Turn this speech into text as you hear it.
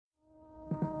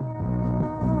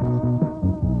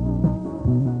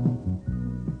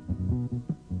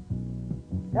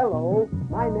Hello,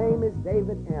 my name is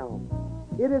David Elm.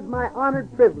 It is my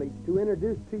honored privilege to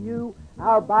introduce to you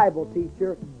our Bible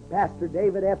teacher, Pastor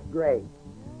David F. Gray.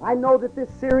 I know that this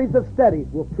series of studies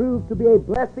will prove to be a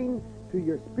blessing to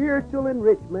your spiritual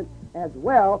enrichment as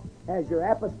well as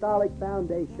your apostolic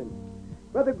foundation.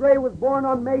 Brother Gray was born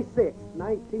on May 6,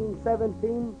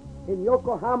 1917 in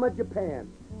Yokohama, Japan,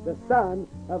 the son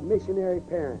of missionary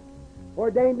parents.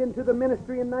 Ordained into the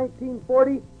ministry in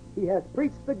 1940, he has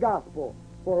preached the gospel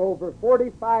for over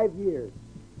 45 years.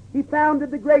 He founded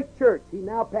the great church he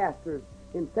now pastors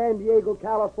in San Diego,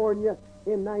 California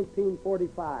in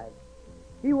 1945.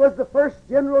 He was the first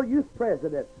general youth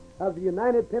president of the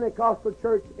United Pentecostal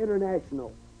Church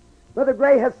International. Brother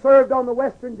Gray has served on the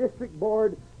Western District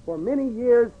Board for many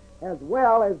years as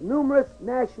well as numerous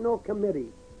national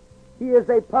committees. He is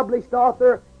a published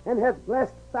author and has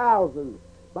blessed thousands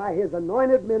by his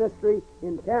anointed ministry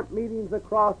in camp meetings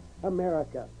across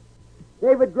America.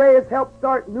 David Gray has helped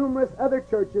start numerous other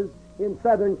churches in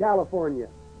Southern California.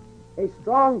 A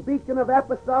strong beacon of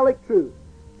apostolic truth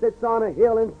sits on a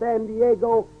hill in San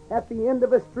Diego at the end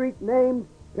of a street named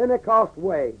Pentecost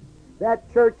Way.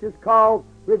 That church is called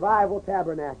Revival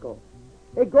Tabernacle.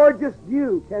 A gorgeous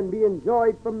view can be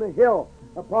enjoyed from the hill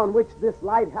upon which this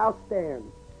lighthouse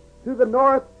stands. To the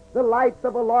north, the lights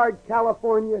of a large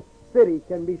California city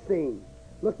can be seen.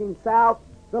 Looking south,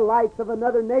 the lights of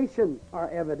another nation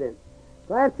are evident.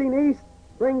 Glancing east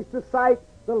brings to sight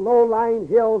the low-lying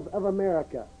hills of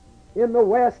America. In the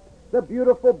west, the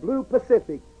beautiful blue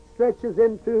Pacific stretches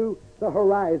into the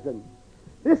horizon.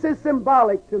 This is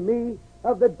symbolic to me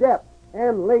of the depth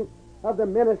and length of the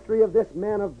ministry of this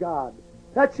man of God,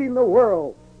 touching the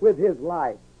world with his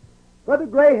life. Brother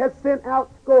Gray has sent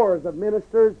out scores of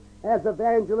ministers as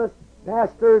evangelists,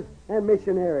 pastors, and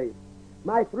missionaries.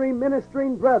 My three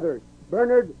ministering brothers,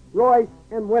 Bernard, Royce,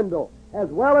 and Wendell, as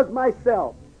well as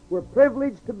myself, were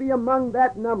privileged to be among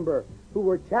that number who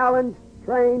were challenged,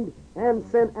 trained, and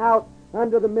sent out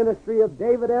under the ministry of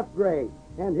David F. Gray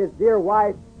and his dear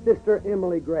wife, Sister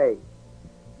Emily Gray.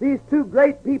 These two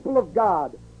great people of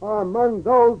God are among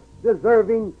those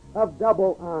deserving of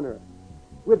double honor.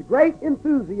 With great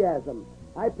enthusiasm,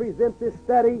 I present this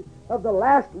study of the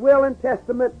last will and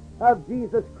testament of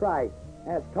Jesus Christ,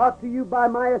 as taught to you by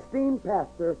my esteemed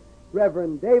pastor,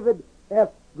 Reverend David F.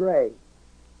 Gray.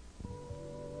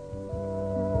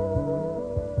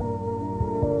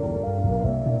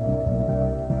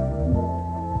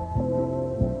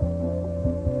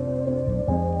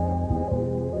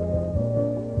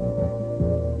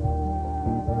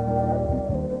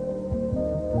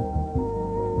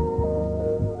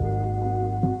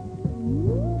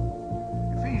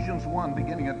 Ephesians 1,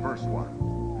 beginning at verse 1.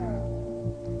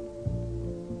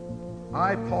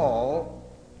 I, Paul,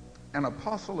 an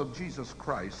apostle of Jesus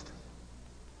Christ,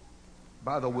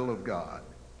 by the will of God.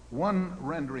 One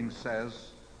rendering says,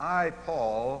 I,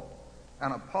 Paul,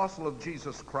 an apostle of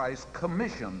Jesus Christ,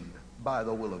 commissioned by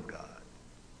the will of God.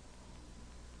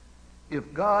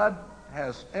 If God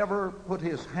has ever put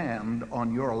his hand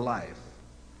on your life,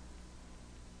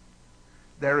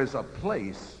 there is a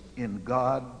place in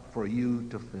God for you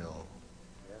to fill.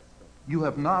 You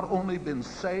have not only been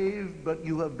saved, but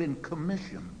you have been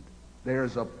commissioned.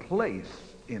 There's a place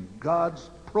in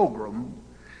God's program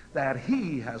that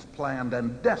he has planned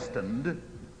and destined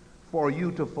for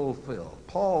you to fulfill.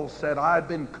 Paul said, I've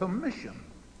been commissioned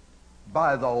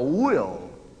by the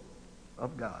will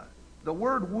of God. The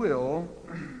word will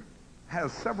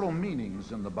has several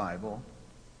meanings in the Bible,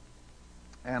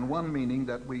 and one meaning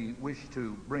that we wish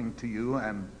to bring to you,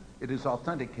 and it is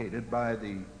authenticated by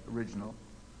the original,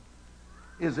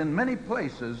 is in many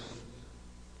places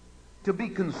to be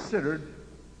considered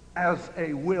as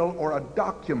a will or a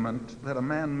document that a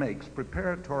man makes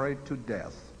preparatory to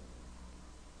death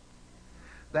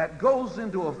that goes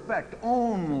into effect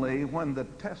only when the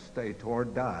testator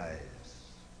dies.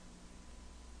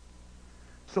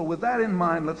 So with that in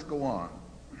mind, let's go on.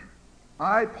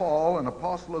 I, Paul, an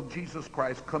apostle of Jesus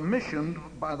Christ, commissioned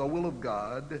by the will of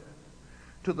God,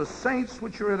 to the saints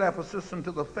which are at Ephesus and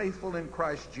to the faithful in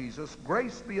Christ Jesus,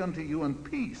 grace be unto you and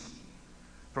peace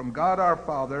from God our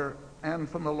Father and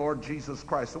from the Lord Jesus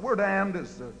Christ. The word "and"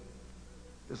 is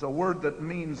a word that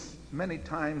means many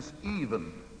times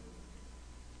even.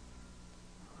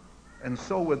 And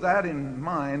so with that in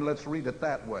mind, let's read it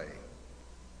that way.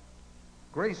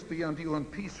 Grace be unto you and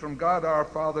peace from God our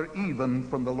Father, even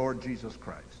from the Lord Jesus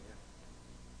Christ.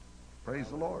 Praise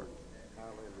the Lord.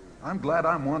 I'm glad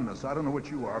I'm oneness. I don't know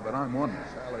what you are, but I'm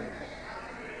oneness. Hallelujah.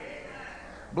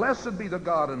 Blessed be the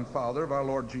God and Father of our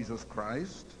Lord Jesus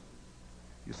Christ,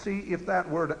 You see, if that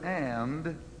word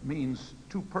 "and" means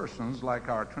two persons, like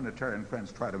our Trinitarian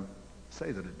friends try to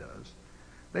say that it does,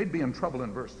 they'd be in trouble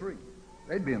in verse 3.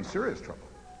 They'd be in serious trouble.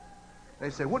 They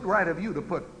say, what right have you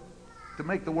to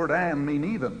make the word "and" mean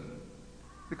even?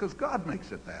 Because God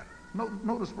makes it that.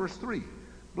 Notice verse 3.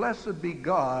 Blessed be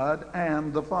God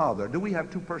and the Father. Do we have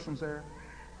two persons there?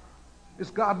 Is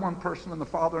God one person and the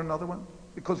Father another one?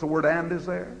 Because the word "and" is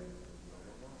there?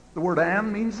 The word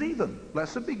 "and" means even.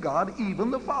 Blessed be God,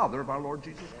 even the Father of our Lord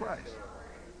Jesus Christ.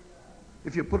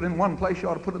 If you put it in one place, you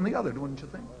ought to put it in the other, wouldn't you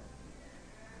think?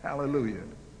 Hallelujah.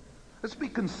 Let's be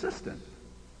consistent.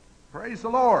 Praise the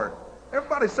Lord.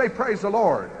 Everybody say praise the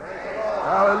Lord. Praise the Lord.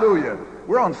 Hallelujah.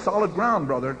 We're on solid ground,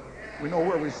 brother. We know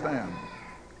where we stand.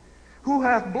 Who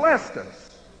hath blessed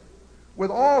us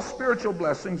with all spiritual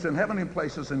blessings in heavenly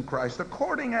places in Christ,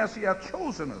 according as he hath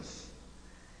chosen us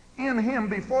in him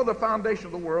before the foundation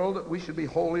of the world, that we should be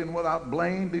holy and without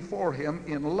blame before him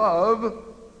in love,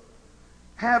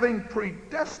 having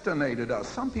predestinated us.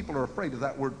 Some people are afraid of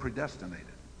that word predestinated.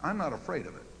 I'm not afraid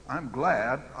of it. I'm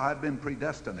glad I've been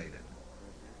predestinated.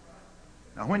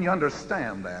 Now, when you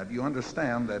understand that, you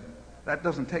understand that that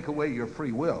doesn't take away your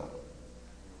free will.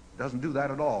 It doesn't do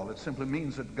that at all. It simply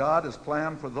means that God has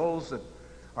planned for those that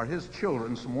are his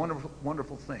children some wonderful,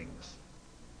 wonderful things.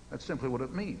 That's simply what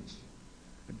it means.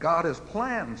 God has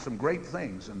planned some great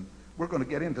things, and we're going to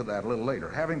get into that a little later.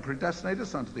 Having predestinated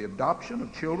us unto the adoption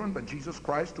of children by Jesus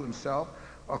Christ to himself,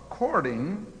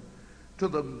 according to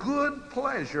the good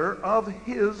pleasure of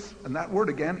his, and that word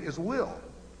again is will.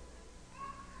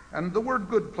 And the word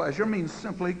good pleasure means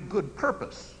simply good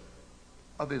purpose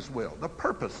of his will. The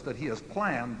purpose that he has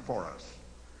planned for us.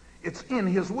 It's in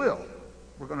his will.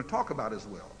 We're going to talk about his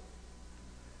will.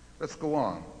 Let's go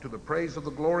on. To the praise of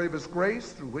the glory of his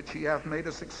grace, through which he hath made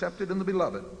us accepted in the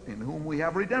beloved, in whom we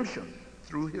have redemption,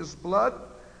 through his blood,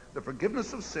 the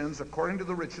forgiveness of sins, according to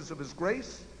the riches of his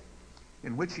grace,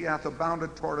 in which he hath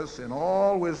abounded toward us in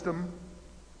all wisdom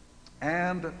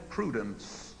and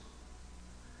prudence,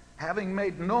 having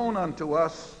made known unto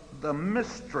us the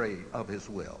mystery of his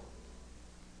will.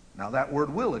 Now that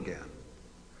word "will" again.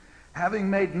 Having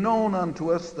made known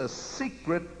unto us the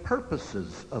secret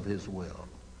purposes of his will,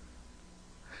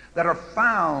 that are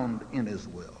found in his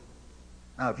will.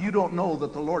 Now, if you don't know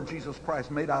that the Lord Jesus Christ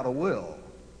made out a will,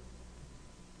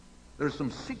 there's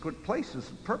some secret places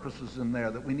and purposes in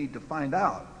there that we need to find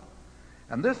out.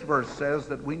 And this verse says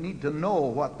that we need to know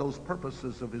what those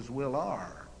purposes of his will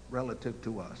are relative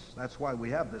to us. That's why we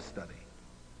have this study.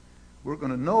 We're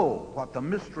going to know what the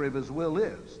mystery of his will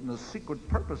is and the secret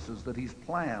purposes that he's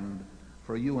planned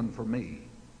for you and for me.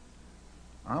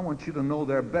 I want you to know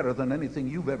they're better than anything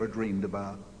you've ever dreamed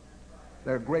about.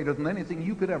 They're greater than anything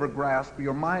you could ever grasp,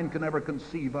 your mind can ever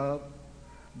conceive of.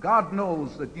 God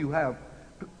knows that you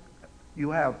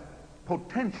have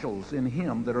potentials in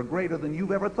him that are greater than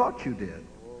you've ever thought you did.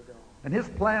 And his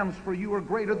plans for you are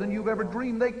greater than you've ever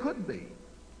dreamed they could be.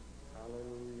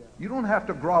 You don't have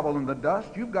to grovel in the dust.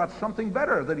 You've got something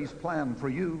better that he's planned for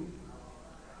you.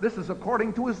 This is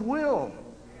according to his will.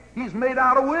 He's made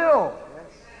out a will.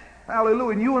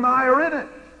 Hallelujah. And you and I are in it.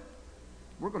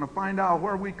 We're going to find out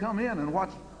where we come in and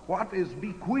what is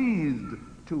bequeathed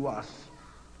to us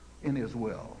in his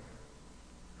will.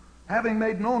 Having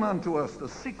made known unto us the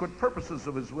secret purposes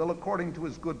of his will, according to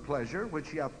his good pleasure,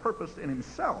 which he hath purposed in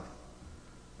himself,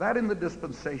 that in the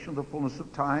dispensation of the fullness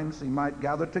of times he might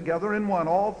gather together in one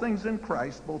all things in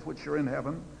Christ, both which are in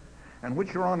heaven and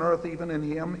which are on earth, even in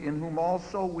him, in whom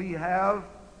also we have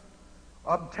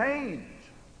obtained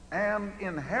an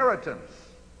inheritance.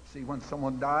 See, when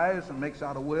someone dies and makes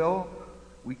out a will,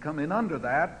 we come in under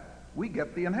that. We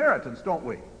get the inheritance, don't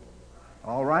we?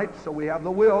 All right, so we have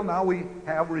the will. Now we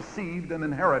have received an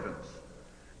inheritance.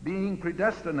 Being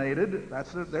predestinated,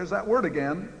 there's that word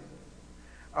again,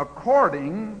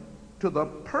 according to the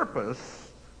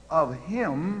purpose of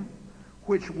him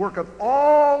which worketh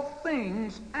all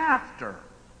things after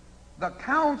the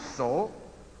counsel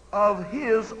of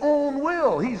his own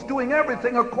will. He's doing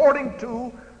everything according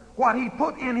to what he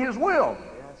put in his will.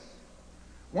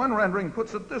 One rendering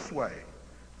puts it this way: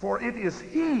 for it is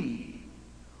he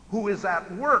who is at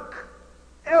work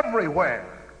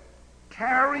everywhere,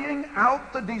 carrying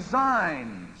out the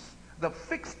designs, the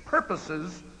fixed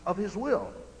purposes of his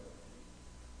will.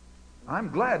 I'm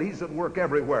glad he's at work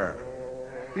everywhere.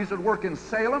 He's at work in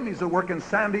Salem. He's at work in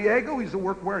San Diego. He's at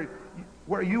work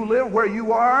where you live, where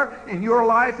you are, in your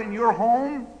life, in your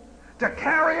home, to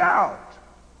carry out.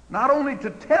 Not only to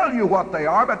tell you what they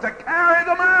are, but to carry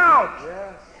them out.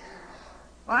 Yes.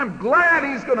 I'm glad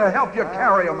he's going to help you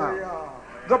carry them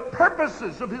out. The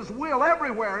purposes of his will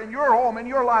everywhere, in your home, in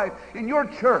your life, in your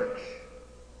church.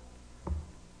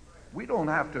 We don't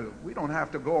have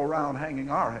to go around hanging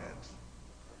our heads.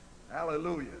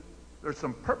 Hallelujah. There's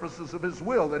some purposes of his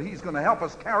will that he's going to help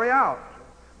us carry out,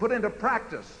 put into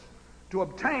practice, to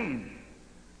obtain.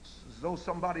 As though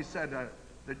somebody said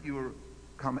that you were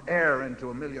come heir into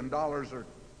 $1 million or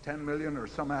 10 million or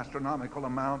some astronomical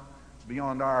amount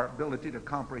beyond our ability to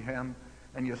comprehend,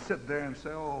 and you sit there and say,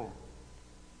 oh,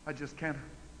 I just can't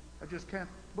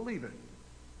believe it.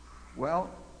 Well,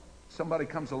 somebody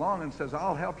comes along and says,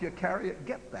 I'll help you carry it,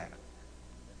 get that.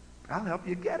 I'll help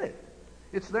you get it.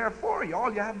 It's there for you.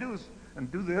 All you have to do is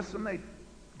do this, and they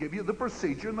give you the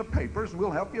procedure and the papers, and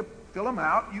we'll help you fill them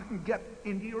out. You can get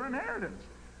into your inheritance.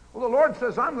 Well, the Lord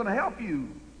says, I'm going to help you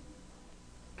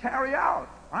carry out.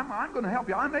 I'm going to help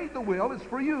you. I made the will. It's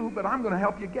for you, but I'm going to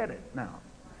help you get it now.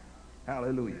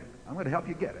 Hallelujah. I'm going to help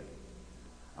you get it.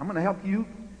 I'm going to help you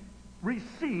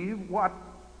receive what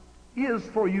is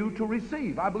for you to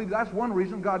receive. I believe that's one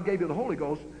reason God gave you the Holy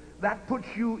Ghost. That puts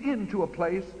you into a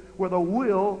place where the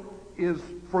will is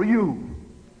for you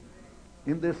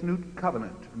in this new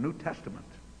covenant, New Testament.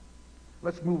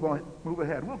 Let's move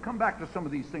ahead. We'll come back to some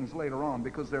of these things later on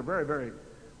because they're very, very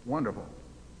wonderful.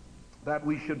 That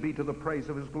we should be to the praise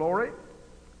of his glory,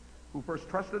 who first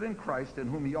trusted in Christ, in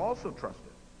whom he also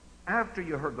trusted. After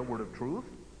you heard the word of truth,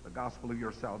 the gospel of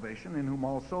your salvation, in whom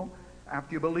also,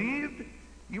 after you believed,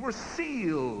 you were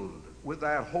sealed with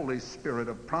that Holy Spirit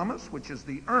of promise, which is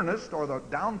the earnest or the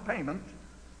down payment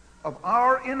of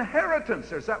our inheritance.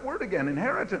 There's that word again,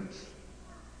 inheritance.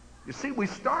 You see, we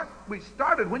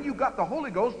started, when you got the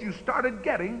Holy Ghost, you started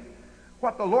getting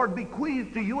what the Lord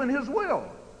bequeathed to you in his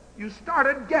will. You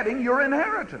started getting your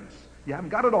inheritance. You haven't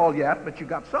got it all yet, but you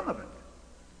got some of it.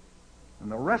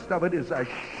 And the rest of it is as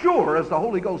sure as the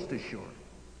Holy Ghost is sure.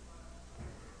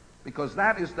 Because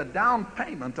that is the down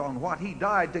payment on what he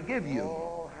died to give you.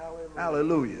 Oh,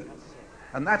 hallelujah.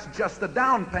 And that's just the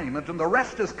down payment, and the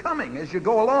rest is coming as you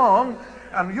go along,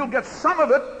 and you'll get some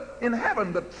of it in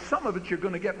heaven, but some of it you're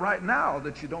going to get right now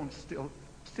that you don't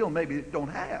still maybe don't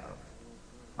have.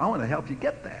 I want to help you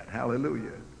get that.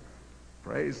 Hallelujah.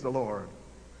 Praise the Lord.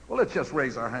 Well, let's just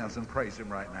raise our hands and praise him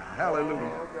right now.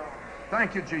 Hallelujah.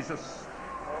 Thank you, Jesus.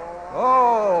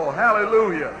 Oh,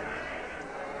 hallelujah.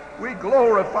 We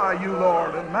glorify you,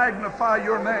 Lord, and magnify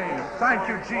your name. Thank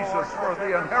you, Jesus, for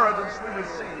the inheritance we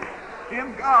receive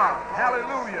in God.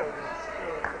 Hallelujah.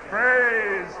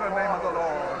 Praise the name of the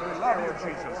Lord. We love you,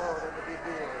 Jesus.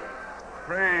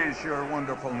 Praise your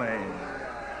wonderful name.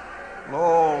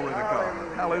 Glory to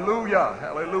God. Hallelujah.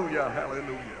 Hallelujah.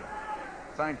 Hallelujah.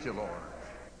 Thank you, Lord.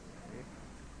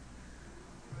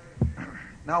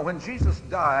 Now, when Jesus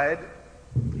died,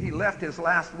 he left his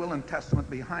last will and testament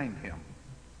behind him.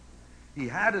 He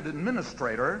had an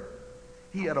administrator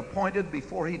he had appointed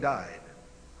before he died.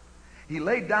 He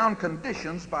laid down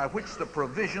conditions by which the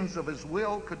provisions of his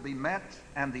will could be met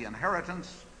and the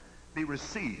inheritance be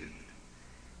received.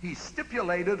 He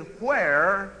stipulated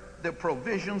where the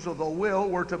provisions of the will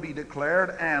were to be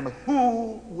declared and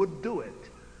who would do it.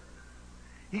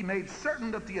 He made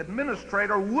certain that the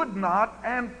administrator would not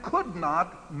and could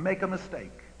not make a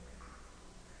mistake.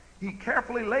 He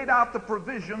carefully laid out the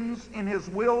provisions in his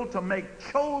will to make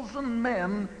chosen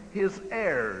men his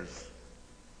heirs.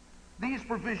 These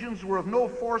provisions were of no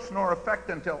force nor effect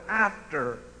until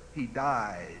after he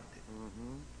died.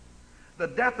 The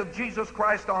death of Jesus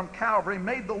Christ on Calvary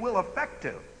made the will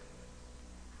effective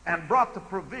and brought the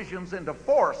provisions into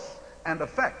force and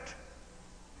effect.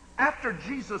 After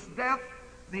Jesus' death,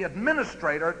 the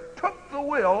administrator took the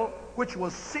will, which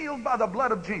was sealed by the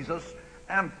blood of Jesus,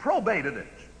 and probated it.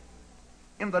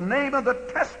 In the name of the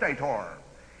testator,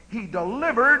 he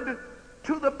delivered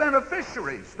to the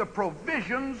beneficiaries the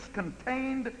provisions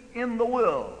contained in the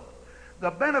will.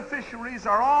 The beneficiaries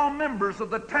are all members of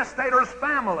the testator's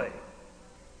family.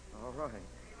 All right.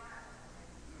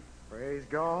 Praise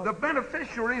God. The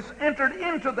beneficiaries entered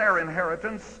into their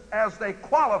inheritance as they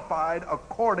qualified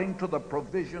according to the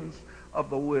provisions of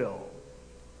the will.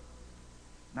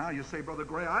 Now you say, Brother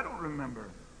Gray, I don't remember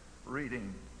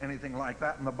reading anything like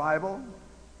that in the Bible.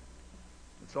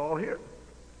 It's all here.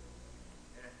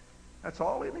 That's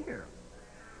all in here.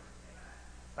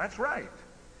 That's right.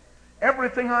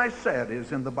 Everything I said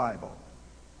is in the Bible.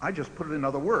 I just put it in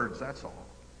other words, that's all.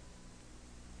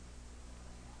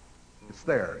 It's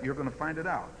there. You're going to find it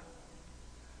out.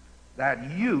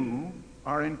 That you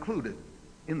are included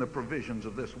in the provisions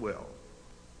of this will.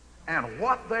 And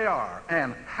what they are,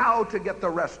 and how to get the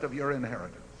rest of your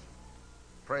inheritance.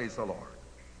 Praise the Lord.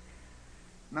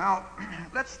 Now,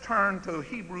 let's turn to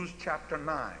Hebrews chapter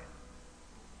 9.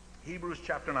 Hebrews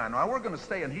chapter 9. Now, we're going to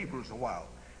stay in Hebrews a while.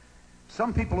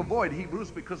 Some people avoid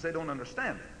Hebrews because they don't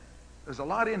understand it. There's a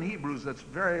lot in Hebrews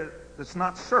that's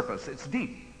not surface, it's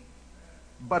deep.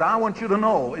 But I want you to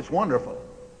know it's wonderful.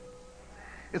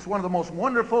 It's one of the most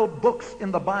wonderful books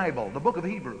in the Bible, the book of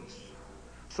Hebrews.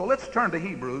 So let's turn to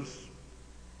Hebrews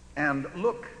and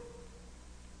look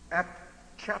at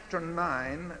chapter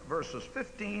 9, verses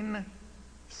 15,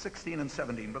 16, and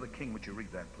 17. Brother King, would you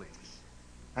read that, please?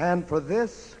 And for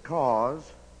this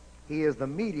cause, he is the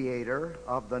mediator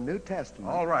of the New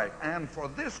Testament. All right. And for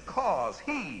this cause,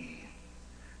 he,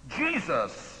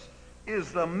 Jesus,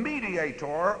 is the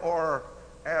mediator, or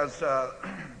as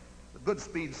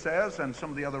Goodspeed says, and some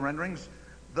of the other renderings,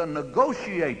 the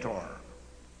negotiator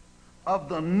of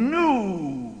the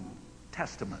New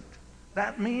Testament.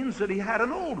 That means that he had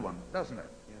an old one, doesn't it?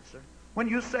 Yes, sir. When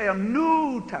you say a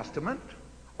New Testament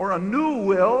or a new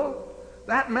will,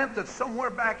 that meant that somewhere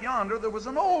back yonder there was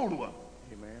an old one.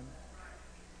 Amen.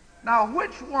 Now,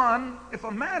 which one, if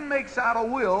a man makes out a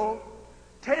will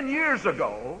 10 years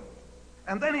ago,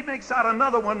 and then he makes out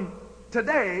another one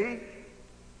today,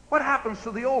 what happens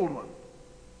to the old one?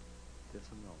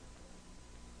 Disannulled.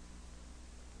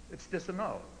 It's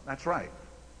disannulled. That's right.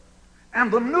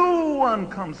 And the new one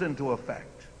comes into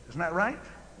effect. Isn't that right?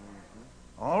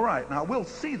 Mm-hmm. All right. Now, we'll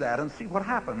see that and see what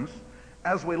happens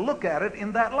as we look at it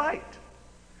in that light.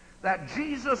 That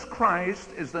Jesus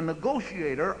Christ is the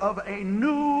negotiator of a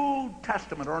New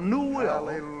Testament or new will.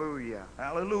 Hallelujah.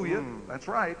 Hallelujah. That's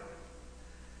right.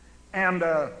 And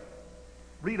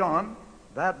read on.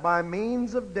 That by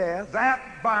means of death.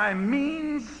 That by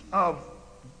means of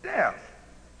death.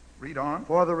 Read on.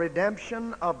 For the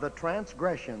redemption of the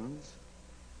transgressions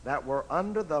that were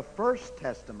under the first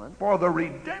testament. For the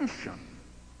redemption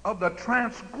of the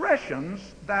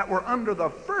transgressions that were under the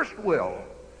first will.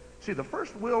 See, the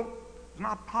first will is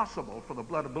not possible for the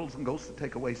blood of bulls and goats to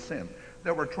take away sin.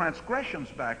 There were transgressions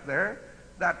back there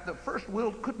that the first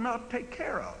will could not take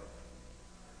care of.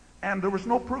 And there was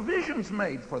no provisions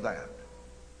made for that.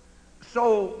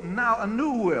 So now a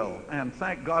new will, and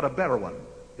thank God a better one,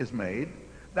 is made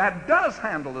that does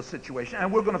handle the situation,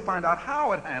 and we're going to find out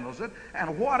how it handles it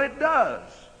and what it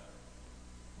does.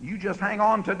 You just hang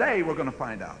on today, we're going to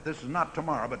find out. This is not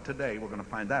tomorrow, but today we're going to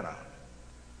find that out.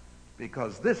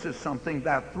 Because this is something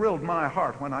that thrilled my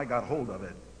heart when I got hold of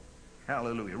it.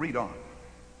 Hallelujah. Read on.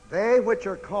 They which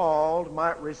are called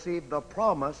might receive the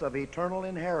promise of eternal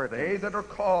inheritance. They that are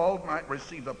called might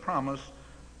receive the promise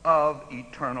of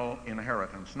eternal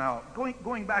inheritance. Now,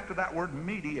 going back to that word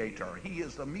mediator, he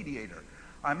is the mediator.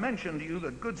 I mentioned to you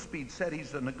that Goodspeed said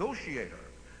he's the negotiator.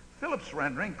 Phillips'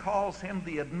 rendering calls him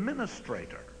the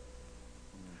administrator.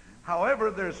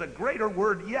 However, there's a greater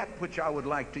word yet which I would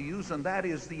like to use, and that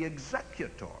is the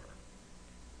executor.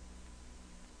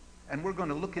 And we're going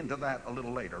to look into that a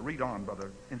little later. Read on,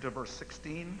 brother, into verse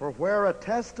 16. For where a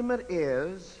testament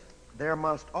is, there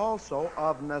must also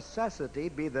of necessity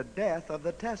be the death of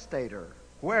the testator.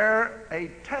 Where a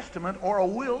testament or a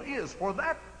will is, for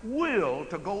that will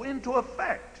to go into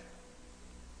effect,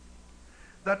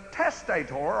 the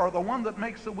testator, or the one that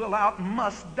makes the will out,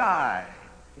 must die.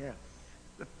 Yes.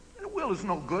 The will is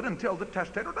no good until the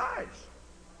testator dies.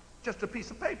 Just a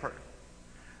piece of paper.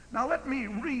 Now let me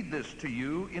read this to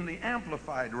you in the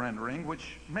Amplified rendering,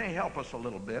 which may help us a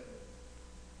little bit.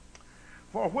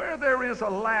 For where there is a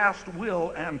last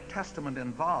will and testament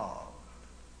involved,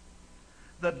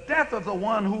 the death of the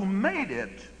one who made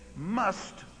it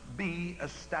must be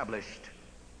established.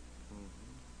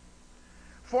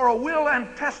 For a will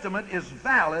and testament is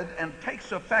valid and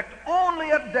takes effect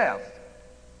only at death,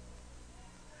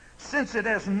 since it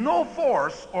has no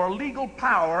force or legal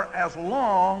power as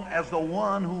long as the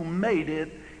one who made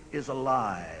it is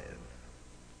alive.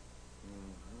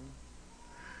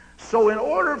 So in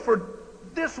order for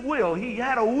this will, he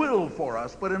had a will for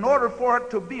us, but in order for it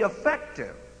to be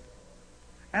effective,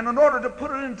 and in order to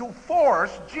put it into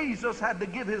force, Jesus had to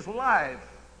give his life.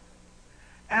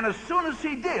 And as soon as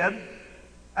he did,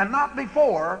 and not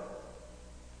before,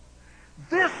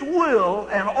 this will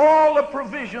and all the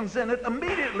provisions in it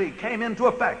immediately came into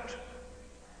effect.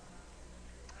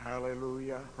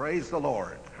 Hallelujah. Praise the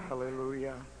Lord.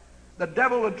 Hallelujah. The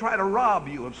devil would try to rob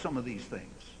you of some of these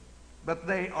things, but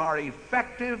they are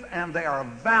effective and they are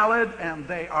valid and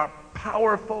they are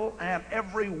powerful, and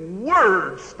every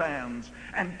word stands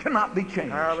and cannot be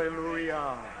changed.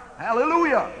 Hallelujah.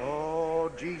 Hallelujah.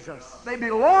 Oh, Jesus. They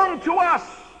belong to us.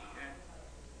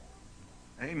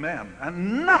 Amen.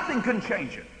 And nothing can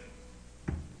change it.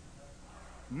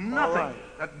 Nothing.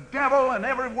 Right. The devil and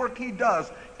every work he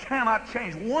does cannot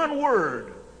change one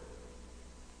word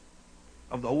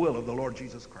of the will of the Lord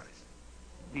Jesus Christ.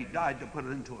 He died to put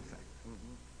it into effect.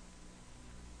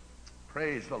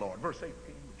 Praise the Lord. Verse 18,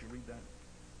 would you read that?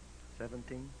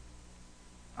 17.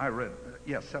 I read,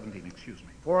 yes, 17, excuse me.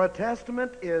 For a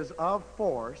testament is of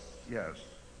force Yes.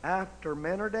 after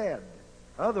men are dead.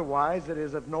 Otherwise it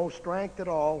is of no strength at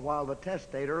all while the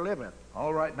testator liveth.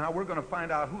 All right, now we're going to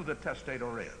find out who the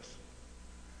testator is.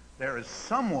 There is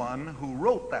someone who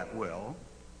wrote that will,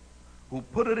 who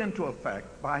put it into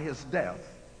effect by his death.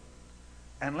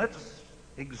 And let's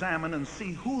examine and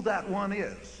see who that one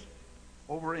is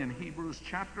over in Hebrews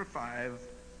chapter 5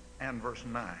 and verse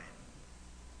 9.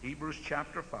 Hebrews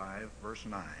chapter 5, verse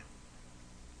 9.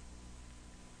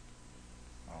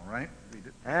 All right, read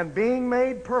it. And being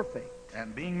made perfect,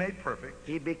 And being made perfect,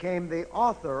 he became the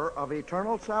author of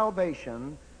eternal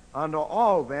salvation unto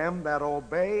all them that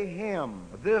obey him.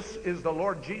 this is the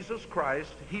Lord Jesus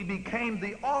Christ. He became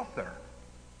the author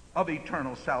of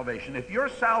eternal salvation. If your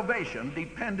salvation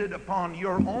depended upon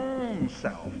your own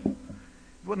self, it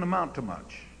wouldn't amount to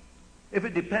much. If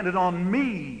it depended on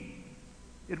me,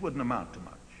 it wouldn't amount to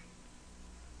much.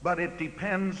 But it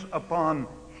depends upon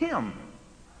him.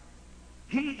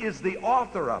 He is the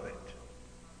author of it.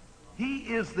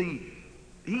 He is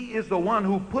the one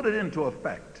who put it into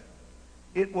effect.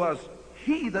 It was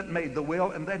he that made the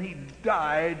will, and then he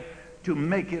died to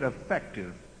make it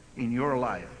effective in your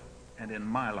life and in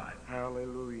my life.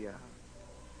 Hallelujah.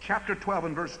 Chapter 12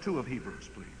 and verse 2 of Hebrews,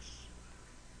 please.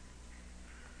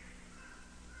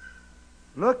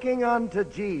 Looking unto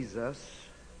Jesus,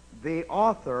 the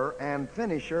author and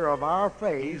finisher of our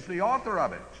faith. He's the author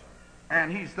of it,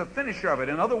 and he's the finisher of it.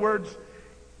 In other words,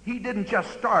 he didn't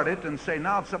just start it and say,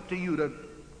 now it's up to you to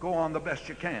go on the best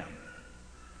you can.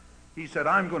 He said,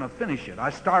 I'm going to finish it. I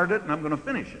started it, and I'm going to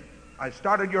finish it. I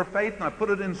started your faith, and I put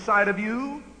it inside of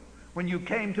you. When you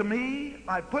came to me,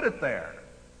 I put it there.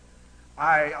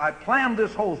 I planned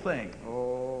this whole thing,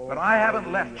 but I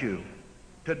haven't left you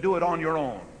to do it on your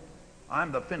own.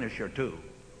 I'm the finisher, too.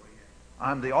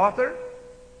 I'm the author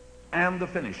and the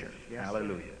finisher. Yes,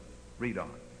 hallelujah. sir. Read on.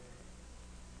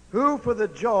 Who for the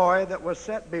joy that was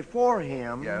set before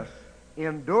him Yes.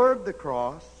 endured the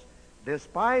cross,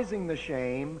 despising the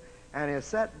shame, and is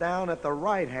set down at the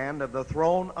right hand of the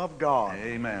throne of God.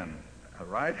 Amen. A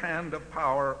right hand of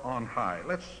power on high.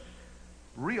 Let's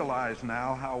realize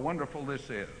now how wonderful this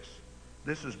is.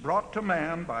 This is brought to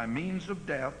man by means of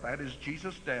death, that is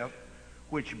Jesus' death,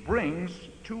 which brings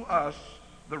to us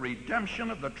the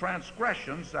redemption of the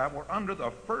transgressions that were under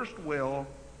the first will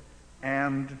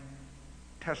and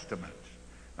testament.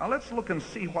 Now let's look and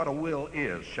see what a will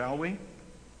is, shall we?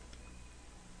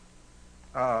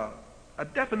 A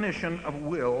definition of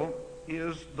will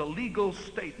is the legal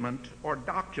statement or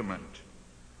document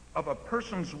of a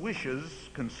person's wishes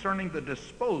concerning the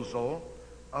disposal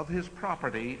of his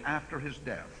property after his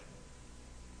death.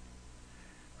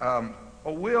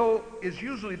 A will is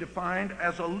usually defined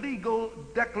as a legal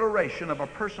declaration of a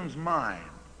person's mind,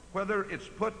 whether it's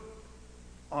put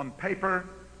on paper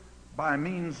by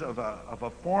means of a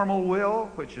formal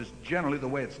will, which is generally the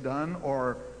way it's done,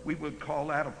 or we would call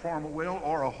that a formal will,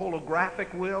 or a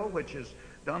holographic will, which is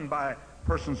done by a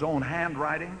person's own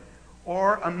handwriting,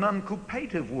 or a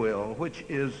nuncupative will, which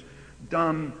is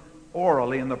done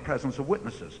orally in the presence of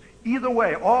witnesses. Either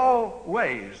way, all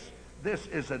ways, this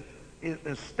is a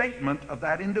statement of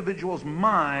that individual's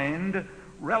mind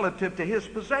relative to his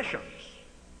possessions.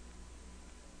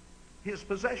 His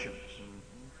possessions.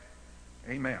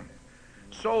 Amen.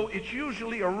 So it's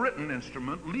usually a written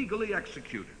instrument, legally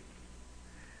executed.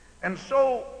 And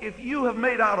so if you have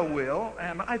made out a will,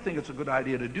 and I think it's a good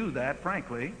idea to do that,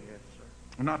 frankly, Yes,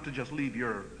 sir. not to just leave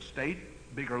your estate,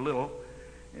 big or little,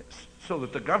 so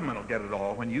that the government will get it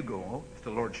all when you go, if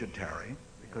the Lord should tarry,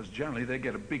 because generally they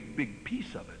get a big, big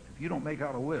piece of it. If you don't make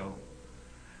out a will,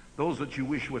 those that you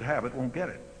wish would have it won't get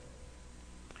it.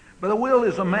 But a will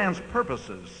is a man's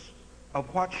purposes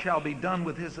of what shall be done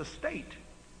with his estate.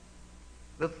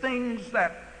 The things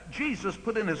that Jesus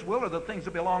put in his will are the things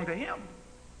that belong to him.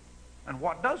 And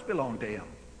what does belong to him?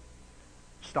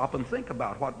 Stop and think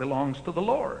about what belongs to the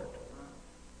Lord.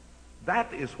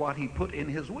 That is what he put in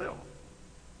his will.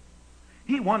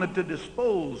 He wanted to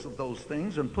dispose of those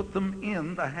things and put them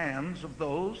in the hands of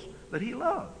those that he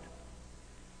loved.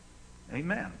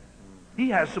 Amen. He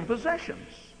has some possessions.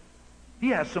 He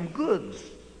has some goods.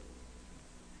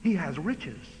 He has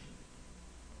riches.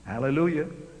 Hallelujah.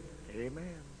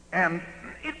 Amen. And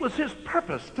it was his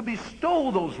purpose to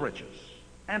bestow those riches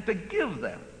and to give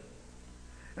them.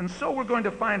 And so we're going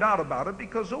to find out about it,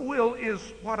 because a will is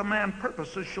what a man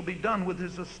purposes shall be done with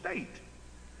his estate.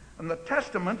 And the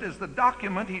testament is the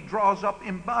document he draws up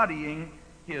embodying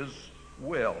his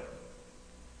will.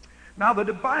 Now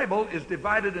the Bible is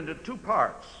divided into two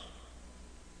parts: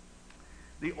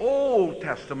 the Old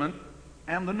Testament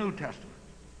and the New Testament.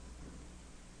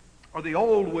 Or the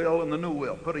Old Will and the New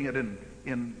Will, putting it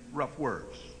in rough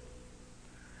words.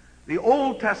 The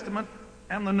Old Testament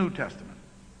and the New Testament.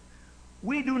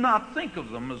 We do not think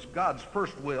of them as God's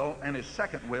first will and his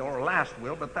second will or last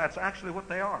will, but that's actually what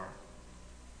they are.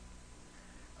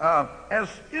 As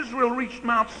Israel reached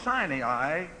Mount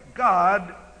Sinai,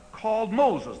 God called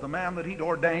Moses, the man that he'd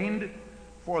ordained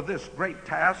for this great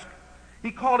task.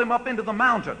 He called him up into the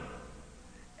mountain.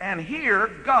 And here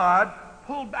God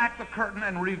pulled back the curtain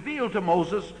and revealed to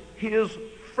Moses his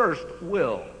first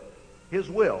will, his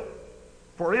will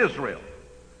for Israel.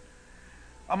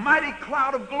 A mighty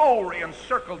cloud of glory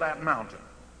encircled that mountain.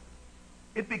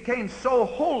 It became so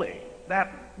holy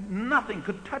that nothing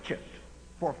could touch it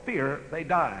for fear they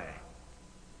die.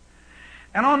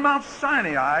 And on Mount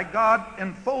Sinai, God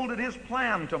unfolded his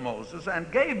plan to Moses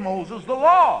and gave Moses the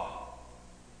law,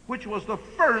 which was the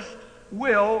first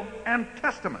will and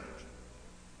testament.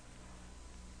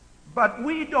 But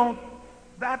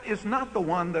that is not the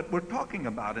one that we're talking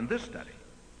about in this study.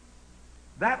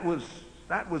 That was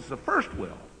the first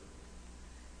will.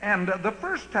 And the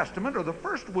first testament, or the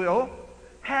first will,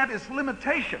 had its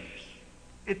limitations.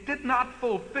 It did not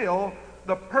fulfill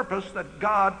the purpose that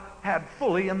God had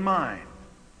fully in mind.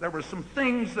 There were some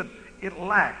things that it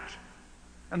lacked.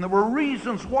 And there were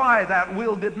reasons why that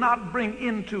will did not bring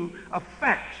into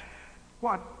effect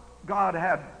what God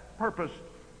had purposed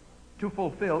to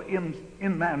fulfill in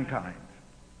mankind.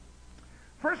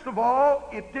 First of all,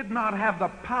 it did not have the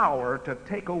power to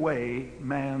take away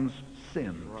man's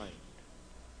sins. Right.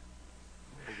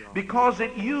 Because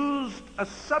it used a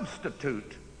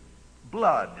substitute,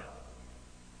 blood.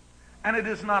 And it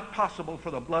is not possible for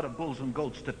the blood of bulls and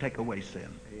goats to take away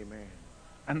sin. Amen.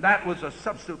 And that was a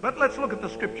substitute. But let's look at the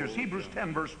scriptures. Hebrews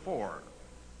 10, verse 4.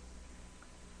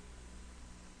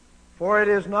 For it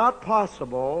is not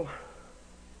possible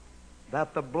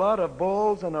that the blood of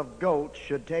bulls and of goats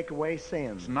should take away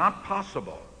sins. It's not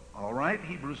possible. All right,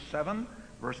 Hebrews 7,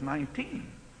 verse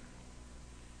 19.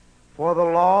 For the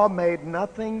law made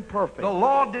nothing perfect. The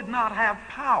law did not have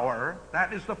power,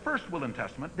 that is the first will and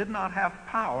testament, did not have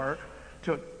power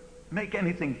to make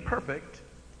anything perfect.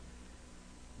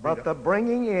 But the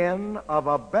bringing in of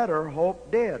a better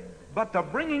hope did. But the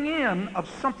bringing in of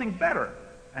something better.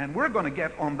 And we're going to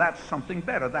get on that something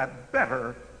better, that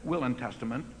better will and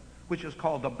testament, which is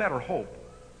called the better hope.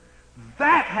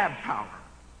 That had power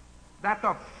that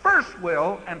the first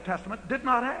will and testament did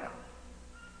not have.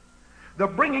 The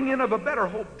bringing in of a better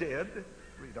hope did.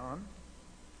 Read on.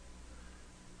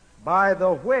 By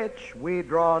the which we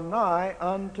draw nigh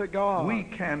unto God. We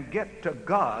can get to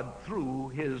God through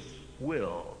his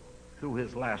will, through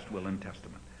his last will and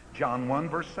testament. John 1,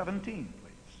 verse 17,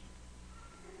 please.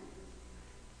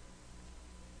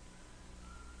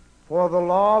 For the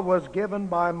law was given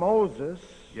by Moses.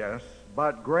 Yes.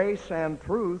 But grace and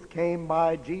truth came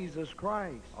by Jesus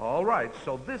Christ. All right,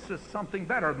 so this is something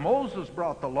better. Moses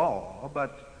brought the law,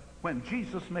 but when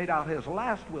Jesus made out his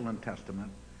last will and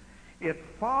testament, it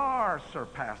far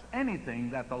surpassed anything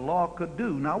that the law could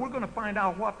do. Now we're going to find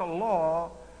out what the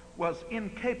law was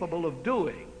incapable of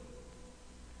doing,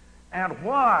 and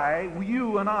why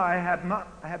you and I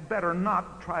had better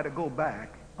not try to go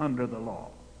back under the law.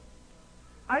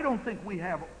 I don't think we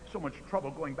have so much trouble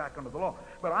going back under the law,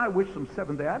 but I wish some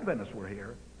Seventh-day Adventists were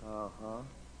here. All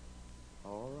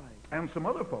right. And some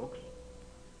other folks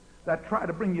that try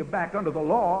to bring you back under the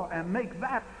law and make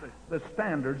that the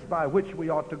standards by which we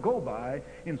ought to go by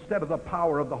instead of the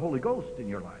power of the Holy Ghost in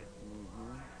your life.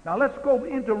 Mm-hmm. Now let's go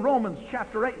into Romans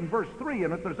chapter 8 and verse 3,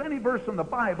 and if there's any verse in the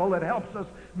Bible that helps us,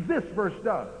 this verse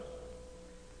does.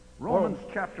 Romans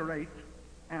chapter 8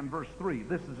 and verse 3.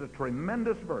 This is a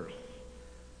tremendous verse.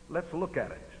 Let's look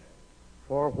at it.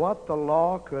 For what the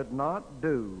law could not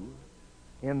do,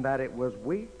 in that it was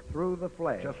weak through the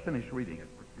flesh. Just finish reading it.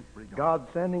 God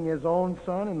sending his own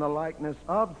Son in the likeness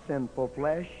of sinful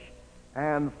flesh,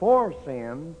 and for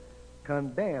sin,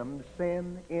 condemned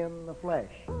sin in the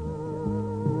flesh.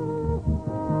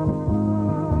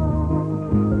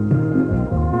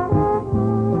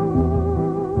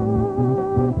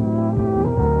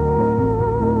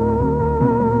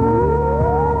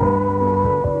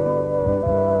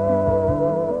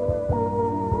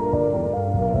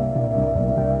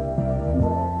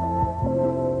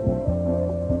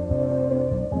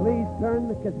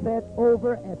 Cassette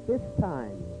over at this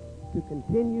time to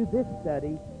continue this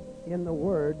study in the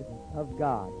Word of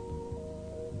God.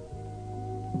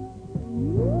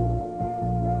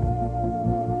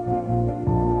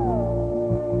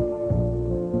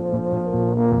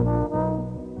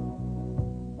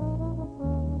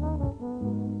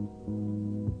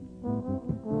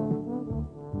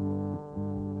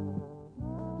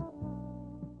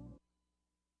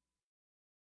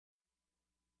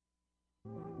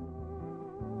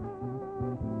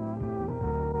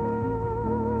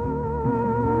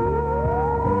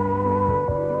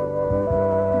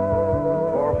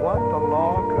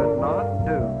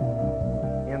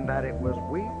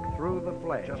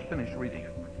 flesh. Just finish reading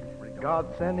it.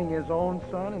 God sending his own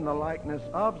Son in the likeness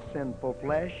of sinful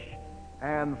flesh,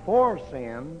 and for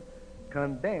sin,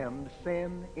 condemned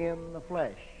sin in the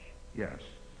flesh. Yes.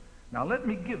 Now let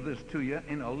me give this to you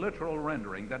in a literal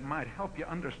rendering that might help you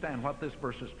understand what this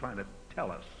verse is trying to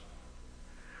tell us.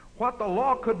 What the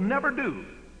law could never do,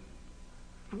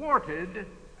 thwarted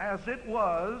as it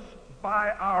was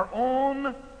by our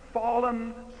own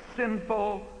fallen,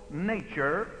 sinful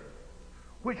nature,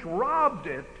 which robbed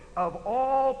it of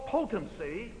all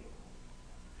potency,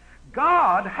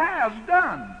 God has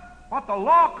done what the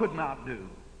law could not do.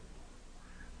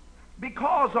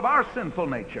 Because of our sinful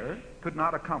nature, could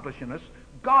not accomplish in us,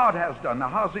 God has done. Now,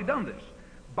 how's he done this?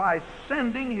 By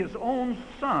sending his own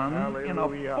Son in a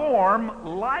Hallelujah.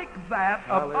 form like that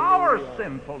of our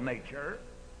sinful nature,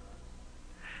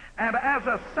 and as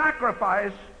a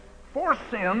sacrifice for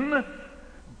sin,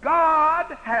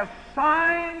 God has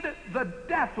signed the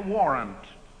death warrant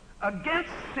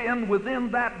against sin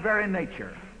within that very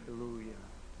nature. Hallelujah.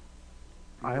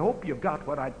 I hope you got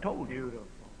what I told you. Beautiful.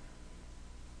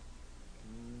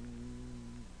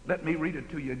 Let me read it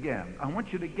to you again. I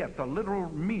want you to get the literal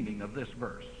meaning of this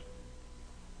verse.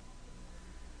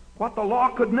 What the law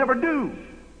could never do,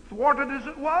 thwarted as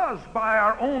it was by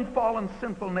our own fallen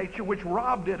sinful nature, which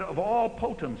robbed it of all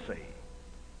potency,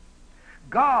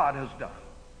 God has done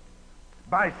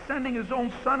by sending his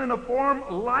own Son in a form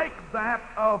like that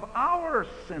of our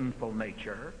sinful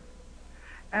nature.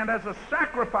 And as a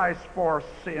sacrifice for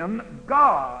sin,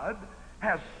 God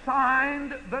has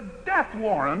signed the death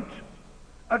warrant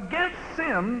against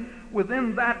sin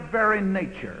within that very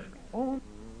nature.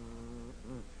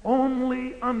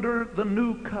 Only under the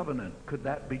new covenant could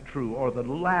that be true, or the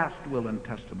last will and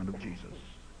testament of Jesus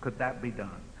could that be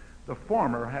done. The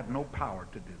former had no power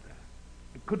to do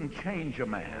that. It couldn't change a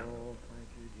man.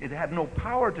 It had no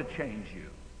power to change you.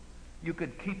 You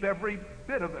could keep every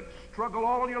bit of it, struggle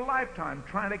all your lifetime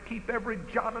trying to keep every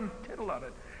jot and tittle of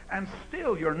it, and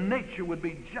still your nature would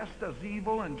be just as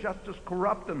evil and just as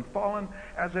corrupt and fallen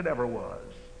as it ever was.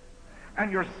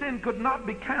 And your sin could not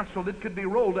be canceled. It could be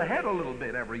rolled ahead a little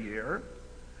bit every year,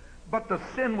 but the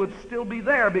sin would still be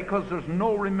there because there's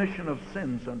no remission of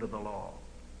sins under the law.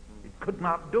 It could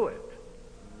not do it.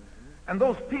 And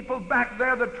those people back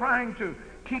there that are trying to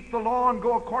keep the law and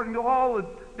go according to all the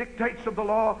dictates of the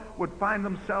law would find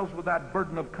themselves with that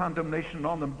burden of condemnation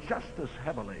on them just as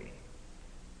heavily.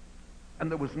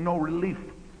 And there was no relief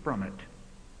from it,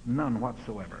 none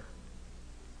whatsoever.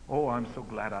 Oh, I'm so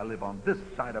glad I live on this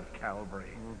side of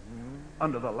Calvary,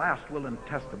 under the last will and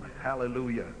testament,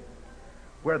 hallelujah,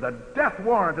 where the death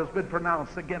warrant has been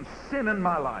pronounced against sin in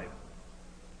my life.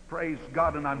 Praise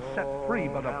God, and I'm set free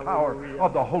by the power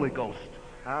of the Holy Ghost.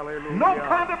 Hallelujah. No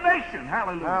condemnation,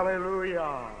 hallelujah.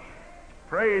 Hallelujah.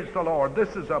 Praise the Lord. This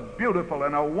is a beautiful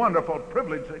and a wonderful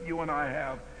privilege that you and I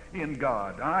have in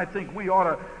God. And I think we ought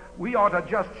to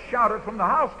just shout it from the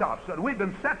housetops that we've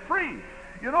been set free.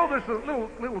 You know, there's a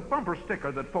little bumper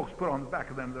sticker that folks put on the back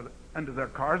of them under their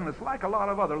cars, and it's like a lot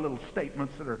of other little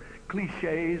statements that are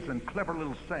cliches and clever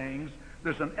little sayings.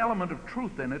 There's an element of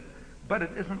truth in it, but it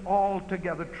isn't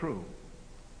altogether true.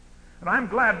 And I'm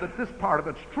glad that this part of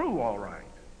it's true, all right,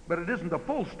 but it isn't the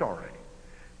full story.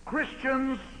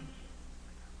 Christians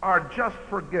are just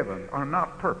forgiven, are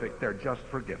not perfect, they're just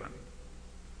forgiven.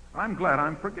 I'm glad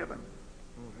I'm forgiven.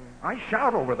 I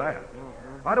shout over that.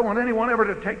 I don't want anyone ever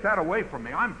to take that away from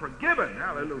me. I'm forgiven,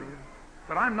 hallelujah.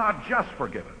 But I'm not just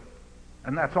forgiven.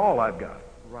 And that's all I've got.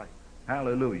 Right.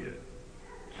 Hallelujah.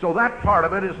 So that part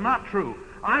of it is not true.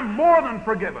 I'm more than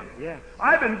forgiven. Yes.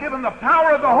 I've been given the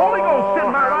power of the Holy Ghost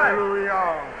in my life.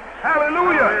 Hallelujah.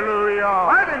 Hallelujah. Hallelujah.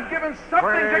 I've been given something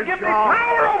to Praise give me God.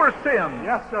 power over sin.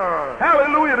 Yes, sir.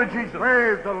 Hallelujah to Jesus.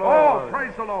 Praise the Lord. Oh,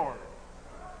 praise the Lord.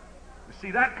 You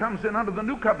see, that comes in under the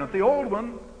new covenant. The old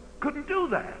one couldn't do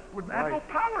that. Had no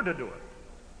power to do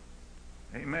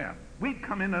it. Amen. We've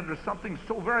come in under something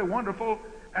so very wonderful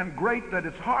and great that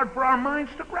it's hard for our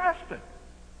minds to grasp it.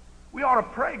 We ought to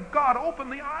pray, God, open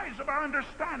the eyes of our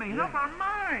understanding. Help our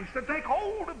minds to take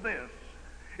hold of this.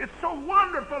 It's so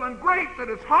wonderful and great that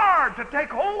it's hard to take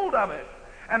hold of it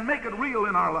and make it real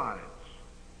in our lives.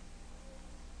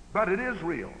 But it is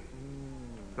real.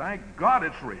 Thank God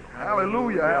it's real.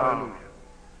 Hallelujah, hallelujah.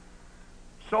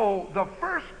 So the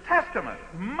First Testament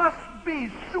must be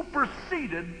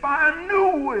superseded by a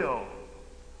new will.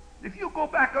 If you go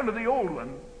back under the old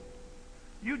one,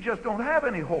 you just don't have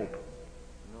any hope.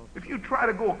 If you try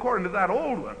to go according to that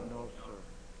old one, No, sir.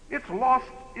 it's lost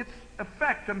its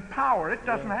effect and power. It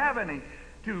doesn't have any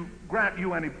to grant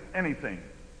you anything.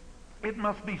 It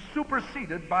must be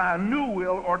superseded by a new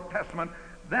will or testament.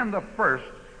 Then the first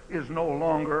is no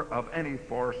longer of any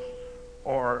force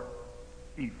or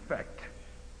effect.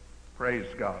 Praise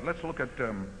God. Let's look at,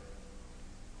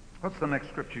 what's the next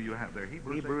scripture you have there?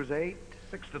 Hebrews 8,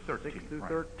 6 to 13. 6 through Right.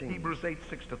 13. Hebrews 8,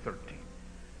 6 to 13.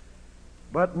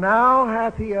 But now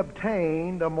hath he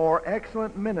obtained a more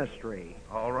excellent ministry,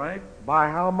 All right. by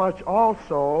how much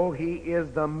also he is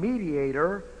the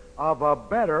mediator of a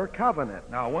better covenant.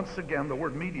 Now, once again, the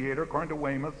word mediator, according to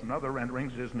Weymouth and other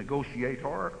renderings, is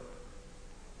negotiator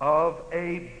of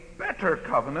a better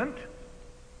covenant,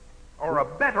 or a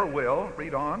better will.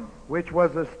 Read on. Which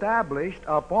was established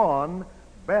upon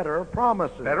better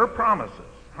promises. Better promises.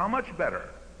 How much better?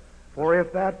 For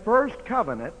if that first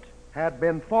covenant had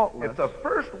been faultless, If the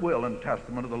first will and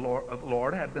testament of the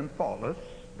Lord had been faultless,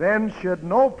 then should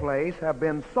no place have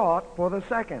been sought for the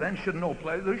second. then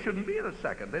there shouldn't be the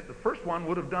second. The first one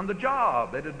would have done the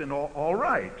job. It had been all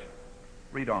right.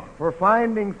 Read on. For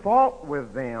finding fault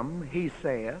with them, he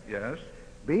saith, Yes,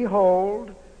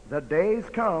 Behold, the days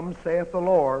come, saith the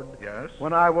Lord, yes.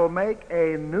 when I will make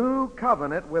a new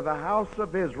covenant with the house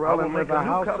of I Israel will and make with the a new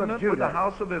house of covenant with the Judah,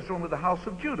 house of Israel and with the house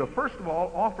of Judah. First of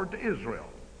all, offered to Israel.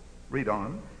 Read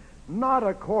on. not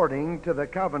according to the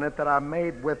covenant that I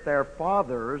made with their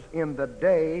fathers in the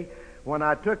day when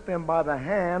I took them by the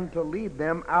hand to lead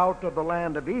them out of the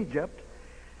land of Egypt,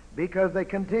 because they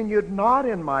continued not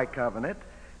in my covenant,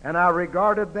 and I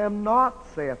regarded them not,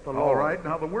 saith the Lord. All right.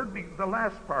 Now, the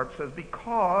last part says,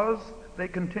 because they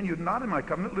continued not in my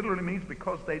covenant, literally means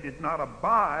because they did not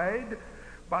abide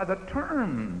by the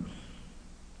terms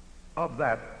of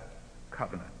that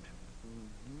covenant.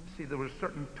 See, there were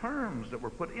certain terms that were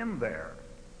put in there,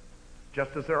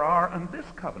 just as there are in this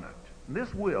covenant, in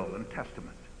this will and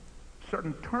testament.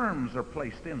 Certain terms are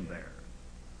placed in there.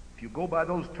 If you go by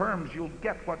those terms, you'll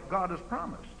get what God has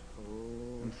promised.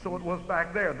 And so it was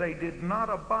back there. They did not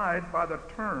abide by the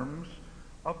terms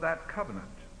of that covenant.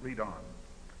 Read on.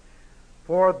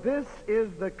 For this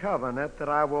is the covenant that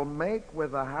I will make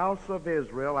with the house of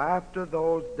Israel after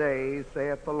those days,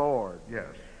 saith the Lord. Yes.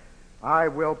 I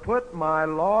will put my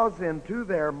laws into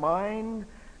their mind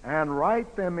and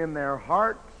write them in their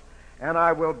hearts, and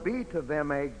I will be to them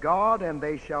a God, and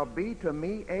they shall be to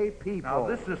me a people. Now,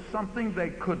 this is something they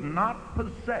could not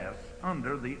possess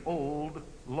under the old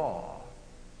law.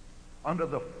 Under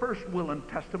the first will and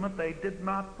testament, they did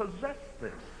not possess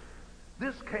this.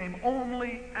 This came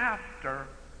only after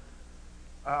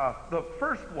the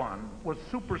first one was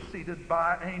superseded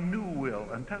by a new will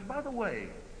and testament. By the way,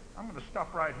 I'm going to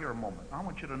stop right here a moment. I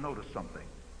want you to notice something.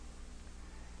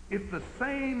 If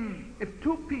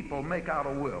two people make out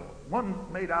a will, one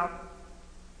made out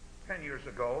 10 years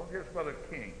ago, here's Brother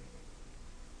King.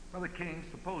 Brother King,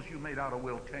 suppose you made out a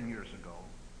will 10 years ago,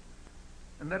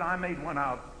 and then I made one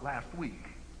out last week.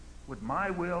 Would my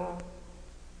will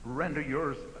render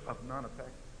yours of none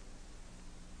effect?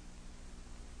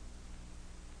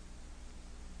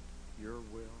 Your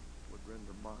will would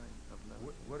render mine of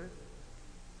none. Would it?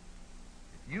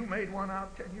 If you made one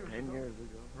out 10 years ago. 10 years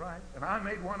ago. Right. And I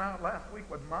made one out last week.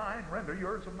 Would mine render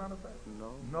yours of none effect?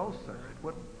 No. No, sir. It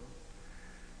wouldn't.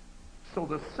 So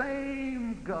the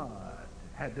same God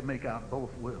had to make out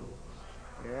both wills.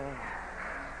 Yeah.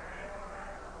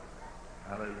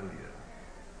 Hallelujah.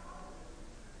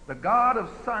 The God of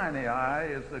Sinai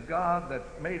is the God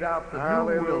that made out the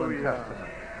new will and testament.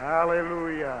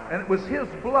 Hallelujah. And it was his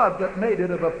blood that made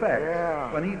it of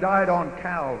effect when he died on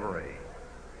Calvary.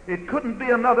 It couldn't be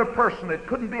another person. It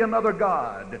couldn't be another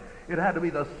God. It had to be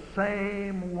the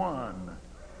same one.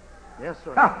 Yes,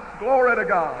 sir. Ha, glory to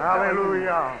God.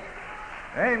 Hallelujah.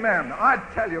 Amen. I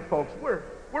tell you, folks,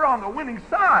 we're on the winning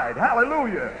side.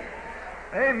 Hallelujah.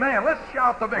 Amen. Let's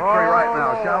shout the victory right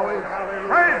now, shall we? Hallelujah.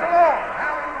 Praise the Lord.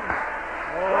 Hallelujah.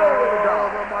 Glory to God.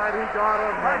 the mighty God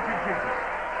of Thank you, Jesus.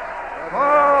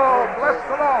 Oh, bless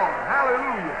the Lord.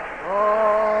 Hallelujah.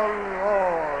 Oh,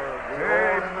 Lord.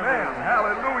 Amen.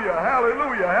 Hallelujah.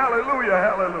 Hallelujah. Hallelujah.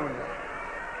 Hallelujah.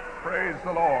 Praise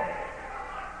the Lord.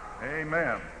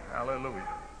 Amen. Hallelujah.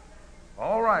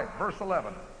 All right, verse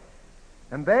 11.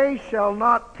 And they shall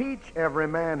not teach every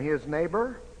man his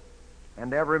neighbor,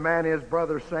 and every man his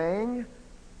brother, saying,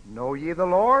 Know ye the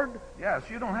Lord? Yes,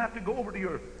 you don't have to go over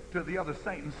to the other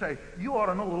saint and say, you ought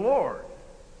to know the Lord.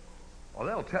 Well,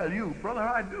 they'll tell you, brother,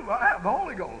 I do. I have the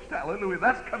Holy Ghost. Hallelujah.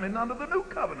 That's coming under the new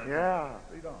covenant. Yeah.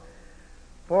 Read on.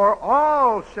 For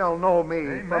all shall know me,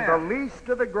 Amen. from the least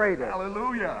to the greatest.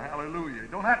 Hallelujah. Hallelujah. You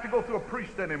don't have to go through a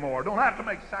priest anymore. Don't have to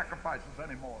make sacrifices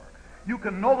anymore. You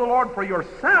can know the Lord for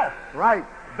yourself. Right.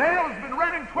 Veil has been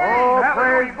rent in twain. Oh,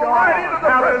 Hallelujah. praise Go God. right into the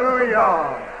presence of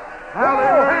God.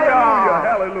 Hallelujah. Oh, hallelujah.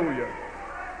 Hallelujah.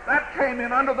 That came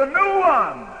in under the new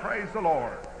one. Praise the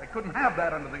Lord. They couldn't have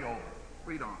that under the old.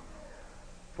 Read on.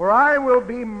 For I will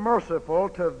be merciful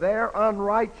to their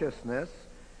unrighteousness,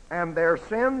 and their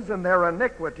sins and their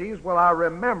iniquities will I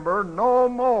remember no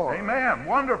more. Amen.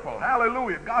 Wonderful.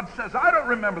 Hallelujah. God says, I don't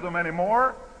remember them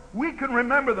anymore. We can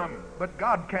remember them, but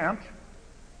God can't.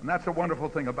 And that's a wonderful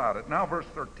thing about it. Now verse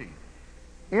 13.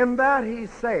 In that he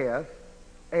saith,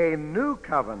 a new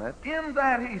covenant. In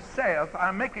that he saith,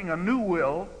 I'm making a new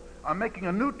will, I'm making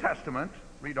a new testament.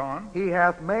 Read on. He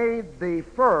hath made the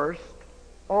first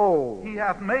old. He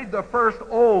hath made the first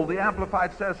old. The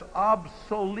Amplified says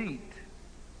obsolete.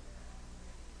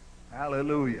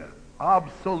 Hallelujah.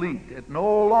 Obsolete. It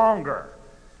no longer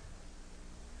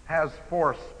has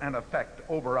force and effect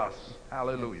over us.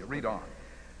 Hallelujah. Read on.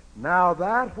 Now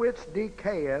that which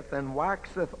decayeth and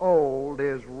waxeth old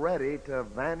is ready to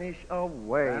vanish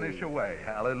away. Vanish away.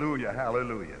 Hallelujah.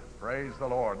 Hallelujah. Praise the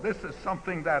Lord. This is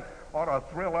something that ought to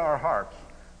thrill our hearts.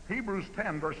 Hebrews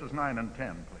 10, verses 9 and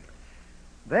 10, please.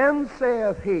 Then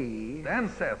saith he,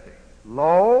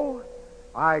 Lo,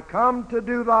 I come to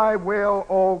do thy will,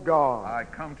 O God. I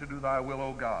come to do thy will,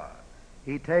 O God.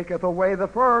 He taketh away the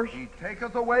first, He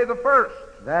taketh away the first,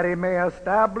 that he may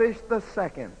establish the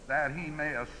second. that he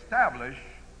may establish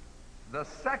the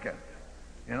second.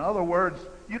 In other words,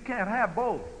 you can't have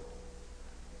both.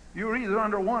 You're either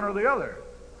under one or the other.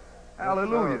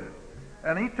 Hallelujah.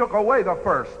 And he took away the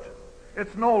first.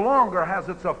 It no longer has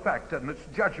its effect and its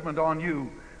judgment on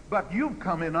you, but you've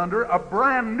come in under a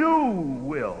brand new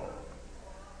will.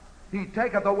 He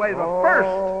taketh away the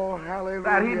first, hallelujah,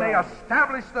 that he may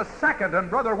establish the second. And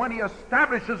brother, when he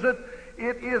establishes it,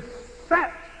 it is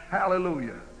set.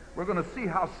 Hallelujah. We're going to see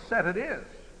how set it is,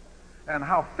 and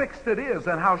how fixed it is,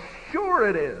 and how sure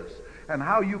it is, and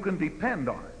how you can depend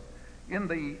on it. In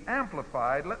the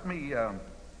Amplified, let me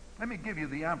give you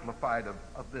the Amplified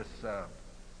of this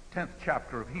 10th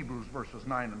chapter of Hebrews, verses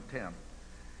 9 and 10.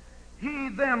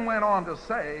 He then went on to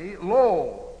say,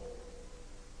 Lo,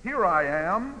 here I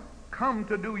am, come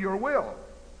to do your will.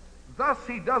 Thus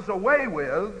he does away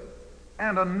with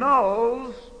and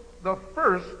annuls the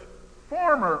first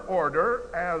former order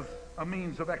as a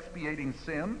means of expiating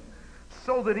sin,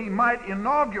 so that he might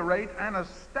inaugurate and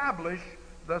establish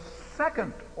the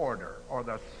second order, or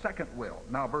the second will.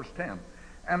 Now verse 10.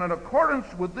 And in accordance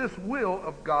with this will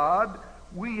of God,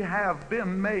 we have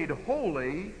been made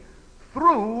holy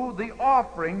through the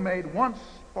offering made once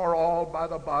for all by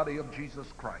the body of Jesus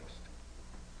Christ.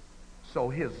 So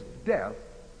his death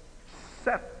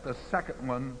set the second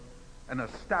one and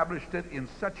established it in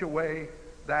such a way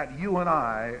that you and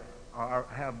I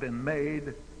have been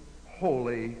made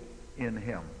holy in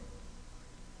him.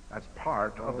 That's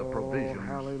part of the provisions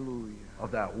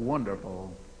of that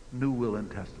wonderful new will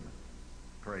and testament.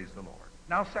 Praise the Lord.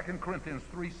 Now 2 Corinthians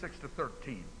 3, 6 to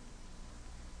 13.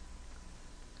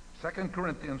 2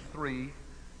 Corinthians 3,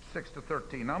 6 to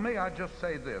 13. Now may I just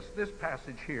say this. This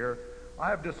passage here, I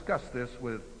have discussed this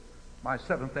with my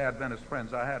Seventh-day Adventist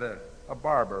friends. I had a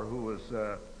barber who was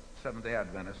Seventh-day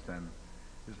Adventist, and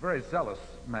he was a very zealous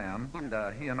man.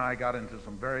 And he and I got into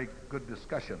some very good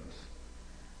discussions.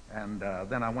 And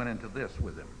then I went into this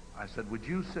with him. I said, would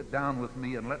you sit down with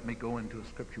me and let me go into a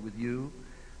scripture with you?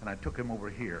 And I took him over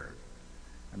here.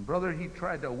 And brother, he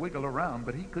tried to wiggle around,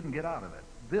 but he couldn't get out of it.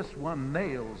 This one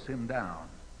nails him down.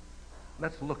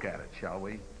 Let's look at it, shall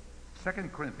we? 2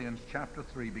 Corinthians chapter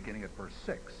 3, beginning at verse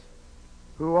 6.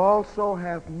 Who also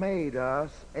hath made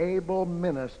us able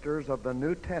ministers of the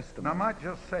New Testament. Now I might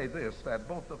just say this, that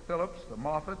both the Phillips, the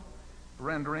Moffat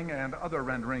rendering, and other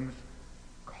renderings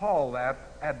call that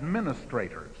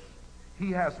administrators.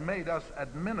 He has made us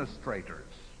administrators.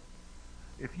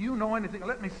 If you know anything,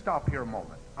 let me stop here a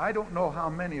moment. I don't know how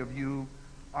many of you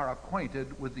are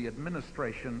acquainted with the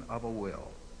administration of a will.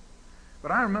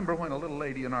 But I remember when a little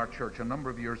lady in our church a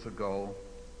number of years ago,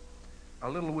 a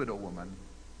little widow woman,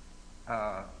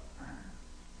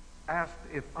 asked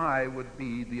if I would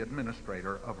be the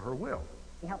administrator of her will.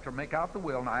 We helped her make out the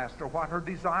will, and I asked her what her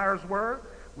desires were.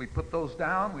 We put those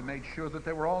down. We made sure that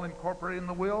they were all incorporated in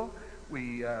the will.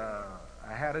 We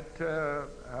had it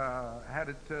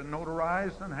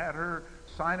notarized and had her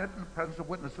sign it in the presence of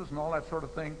witnesses and all that sort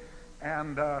of thing.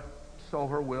 And so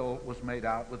her will was made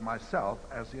out with myself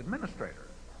as the administrator.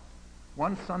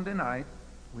 One Sunday night,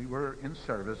 we were in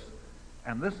service,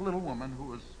 and this little woman, who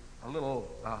was a little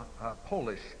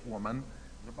Polish woman,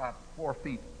 was about 4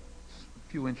 feet,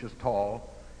 a few inches tall,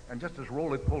 and just as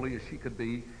roly-poly as she could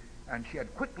be, and she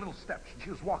had quick little steps. She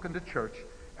was walking to church,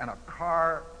 and a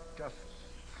car just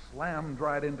slammed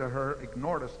right into her,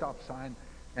 ignored a stop sign,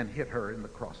 and hit her in the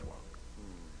crosswalk.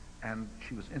 And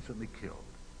she was instantly killed.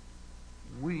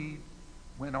 We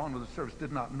went on with the service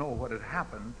did not know what had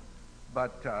happened,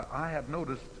 but I had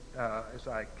noticed as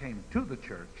I came to the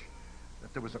church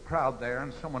that there was a crowd there,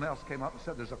 and someone else came up and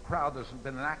said, there's a crowd, there's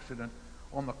been an accident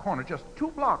on the corner, just 2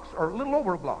 blocks, or a little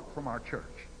over a block from our church.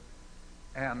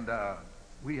 And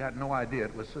we had no idea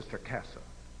it was Sister Casa,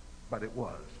 but it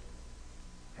was.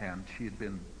 And she had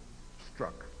been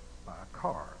struck by a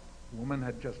car. A woman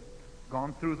had just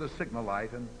gone through the signal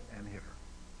light and hit her.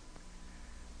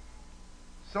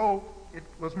 So it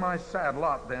was my sad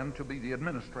lot then to be the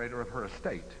administrator of her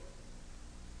estate.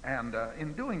 And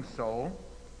in doing so,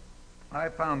 I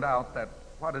found out that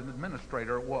what an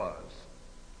administrator was.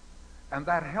 And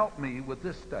that helped me with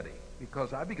this study,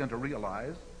 because I began to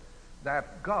realize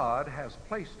that God has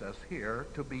placed us here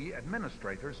to be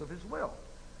administrators of his will.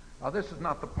 Now, this is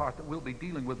not the part that we'll be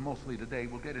dealing with mostly today.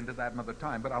 We'll get into that another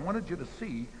time. But I wanted you to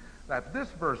see that this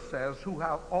verse says, who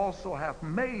also hath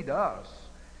made us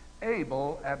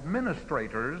able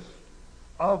administrators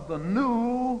of the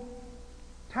New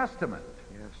Testament.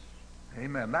 Yes.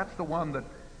 Amen. That's the one that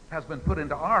has been put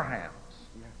into our hands.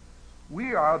 Yes.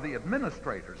 We are the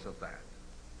administrators of that.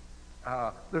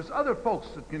 There's other folks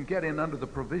that can get in under the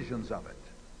provisions of it.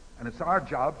 And it's our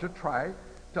job to try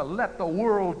to let the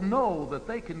world know that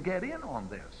they can get in on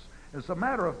this. As a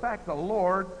matter of fact, the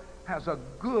Lord has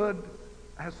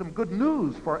some good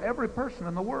news for every person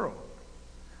in the world.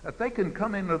 That they can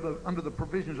come in under the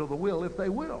provisions of the will if they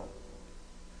will.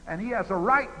 And he has a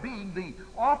right, being the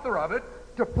author of it,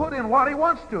 to put in what he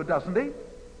wants to, doesn't he?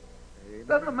 Amen.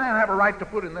 Doesn't a man have a right to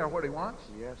put in there what he wants?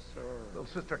 Yes, sir. Little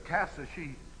Sister Casa,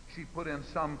 she put in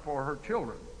some for her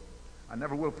children. I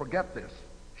never will forget this.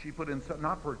 She put in some,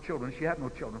 not for her children, she had no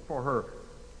children, for her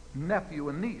nephew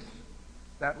and niece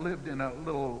that lived in a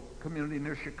little community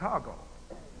near Chicago.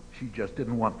 She just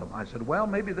didn't want them. I said, well,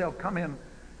 maybe they'll come in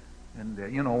and,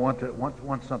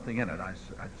 want something in it.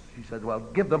 She said, well,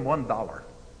 give them $1.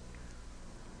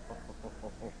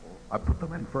 I put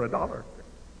them in for $1.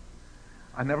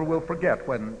 I never will forget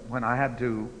when I had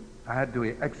to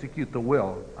execute the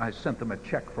will. I sent them a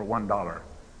check for $1.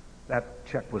 That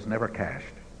check was never cashed.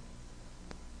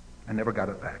 I never got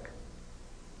it back.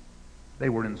 They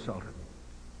were insulted.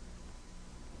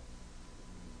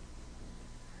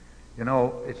 You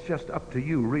know, it's just up to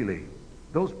you, really.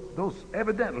 Those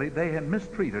evidently they had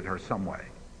mistreated her some way.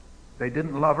 They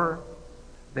didn't love her.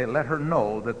 They let her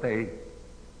know that they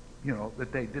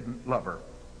didn't love her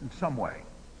in some way.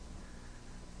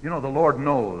 You know, the Lord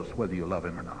knows whether you love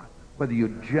him or not, whether you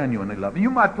genuinely love him. You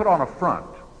might put on a front,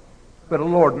 but the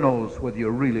Lord knows whether you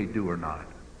really do or not,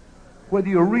 whether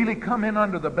you really come in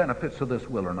under the benefits of this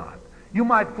will or not. You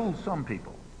might fool some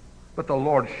people, but the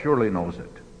Lord surely knows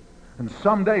it. And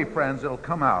someday, friends, it'll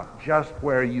come out just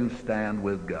where you stand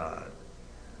with God.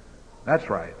 That's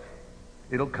right.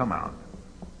 It'll come out.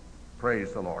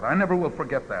 Praise the Lord. I never will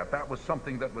forget that. That was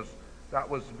something that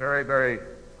was very, very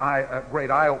a great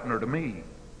eye-opener to me.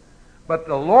 But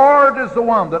the Lord is the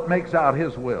one that makes out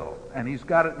his will, and he's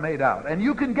got it made out. And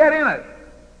you can get in it.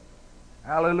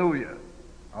 Hallelujah.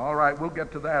 All right, we'll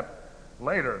get to that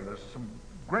later. There's some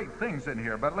great things in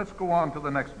here, but let's go on to the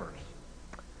next verse.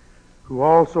 Who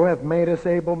also hath made us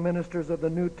able ministers of the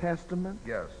New Testament?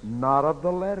 Yes. Not of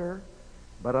the letter,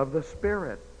 but of the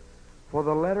Spirit. For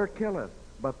the letter killeth,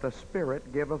 but the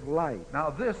Spirit giveth life. Now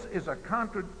this is a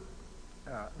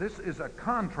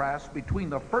contrast between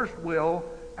the first will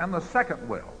and the second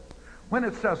will. When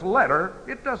it says letter,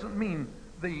 it doesn't mean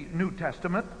the New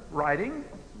Testament writing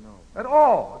at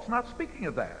all. It's not speaking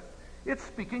of that. It's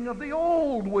speaking of the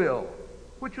old will,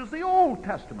 which is the Old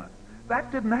Testament.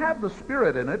 That didn't have the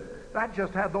Spirit in it. That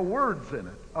just had the words in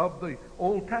it of the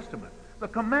Old Testament. The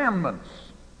commandments.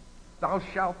 Thou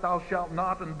shalt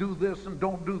not, and do this, and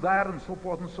don't do that, and so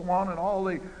forth and so on, and all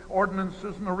the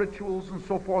ordinances and the rituals and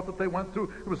so forth that they went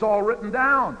through. It was all written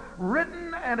down.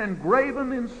 Written and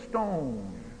engraven in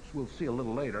stones. We'll see a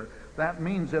little later. That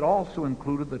means it also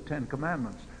included the Ten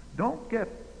Commandments. Don't get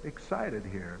excited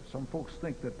here. Some folks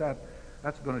think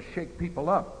that's going to shake people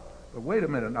up. But wait a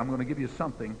minute, I'm going to give you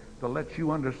something to let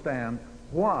you understand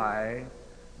why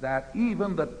that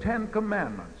even the Ten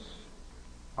Commandments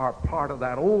are part of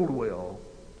that old will,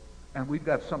 and we've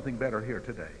got something better here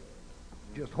today.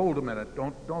 Just hold a minute.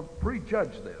 Don't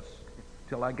prejudge this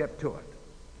till I get to it.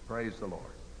 Praise the Lord.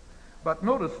 But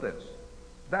notice this,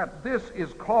 that this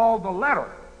is called the letter.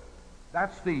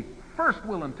 That's the first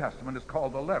will and testament is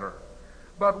called the letter.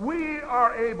 But we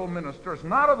are able ministers,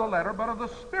 not of the letter, but of the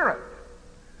Spirit.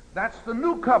 That's the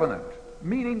new covenant,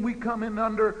 meaning we come in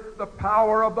under the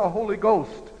power of the Holy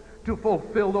Ghost to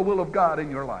fulfill the will of God in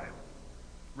your life.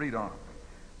 Read on.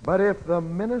 But if the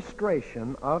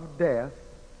ministration of death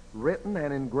written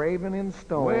and engraven in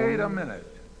stone. Wait a minute.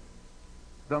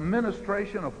 The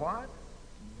ministration of what?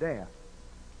 Death.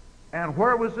 And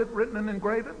where was it written and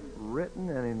engraven? Written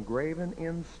and engraven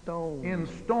in stone. In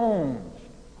stones.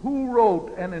 Who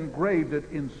wrote and engraved it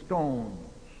in stones?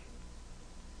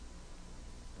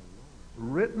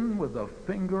 Written with the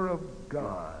finger of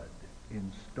God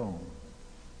in stone.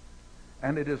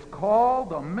 And it is called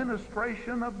the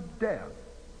ministration of death.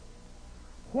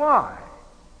 Why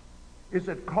is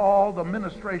it called the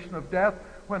ministration of death?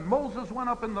 When Moses went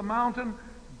up in the mountain,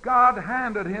 God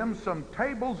handed him some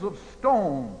tables of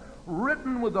stone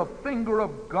written with the finger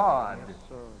of God. Yes,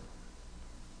 sir.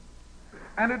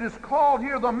 And it is called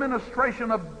here the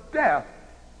ministration of death,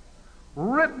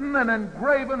 written and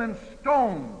engraven in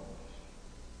stones.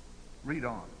 Read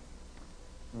on.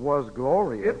 Was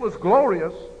glorious. It was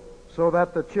glorious, so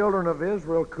that the children of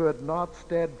Israel could not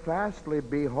steadfastly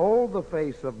behold the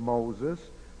face of Moses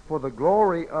for the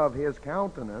glory of his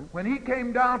countenance. when he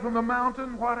came down from the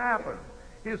mountain, what happened?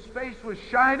 His face was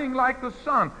shining like the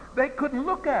sun. They couldn't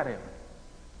look at him.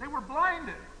 They were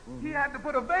blinded. He had to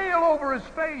put a veil over his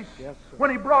face Yes, sir.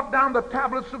 when he brought down the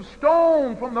tablets of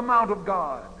stone from the Mount of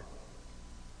God.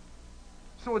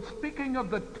 So it's speaking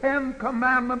of the Ten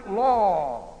Commandment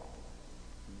law.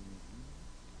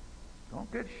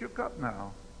 Don't get shook up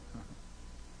now.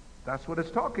 That's what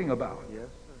it's talking about. Yes,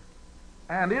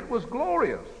 sir. And it was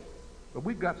glorious. But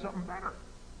we've got something better.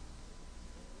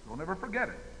 Don't ever forget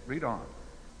it. Read on.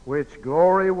 Which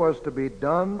glory was to be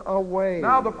done away.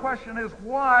 Now the question is,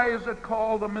 why is it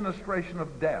called the ministration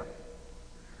of death?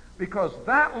 Because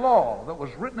that law that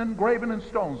was written and engraven in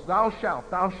stones, thou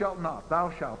shalt not,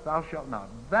 thou shalt not,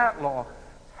 that law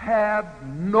had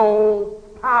no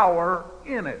power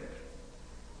in it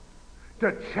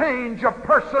to change a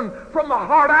person from the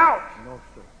heart out. No,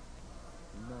 sir.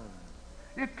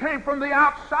 None. It came from the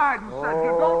outside and said,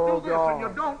 you don't do this God. and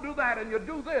you don't do that and you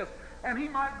do this. And he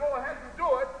might go ahead and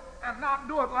do it and not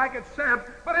do it like it said,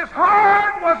 but his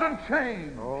heart wasn't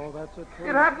changed. Oh, that's a truth.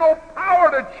 It had no power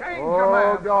to change a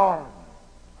Oh, man. God.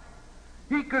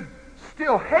 He could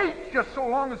still hate just so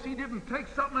long as he didn't take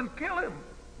something and kill him.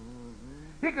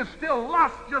 He could still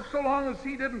lust just so long as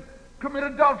he didn't commit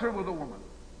adultery with a woman.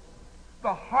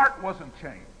 The heart wasn't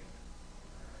changed.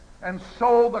 And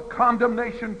so the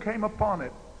condemnation came upon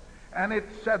it. And it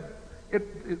said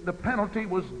the penalty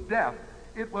was death.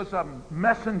 It was a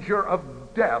messenger of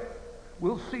death.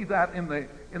 We'll see that in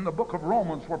the book of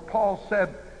Romans, where Paul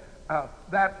said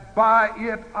that by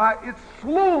it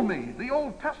slew me. The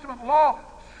Old Testament law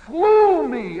slew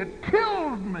me. It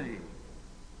killed me.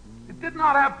 It did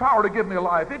not have power to give me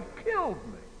life. It killed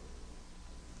me.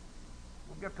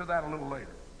 We'll get to that a little later.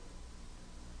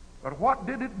 But what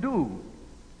did it do?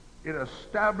 It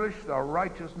established the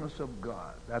righteousness of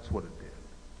God. That's what it did.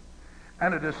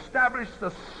 And it established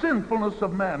the sinfulness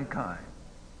of mankind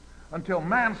until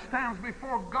man stands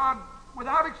before God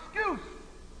without excuse.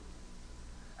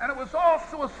 And it was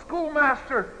also a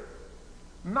schoolmaster,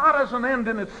 not as an end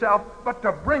in itself, but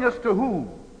to bring us to who?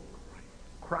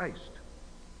 Christ.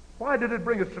 Why did it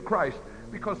bring us to Christ?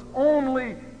 Because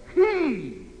only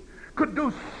He could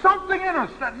do something in us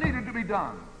that needed to be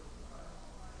done.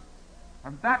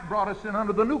 And that brought us in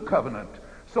under the new covenant.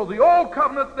 So the old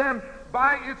covenant then,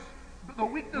 by the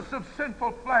weakness of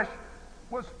sinful flesh,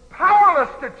 was powerless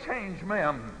to change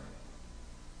men.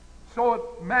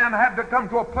 So man had to come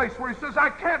to a place where he says,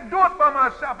 I can't do it by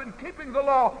myself in keeping the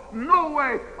law. No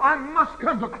way. I must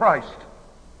come to Christ.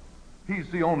 He's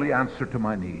the only answer to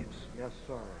my needs. Yes,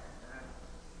 sir.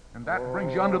 And that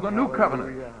brings you under the new covenant.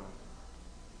 Hallelujah.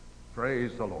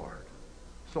 Praise the Lord.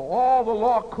 So all the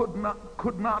law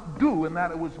could not do, in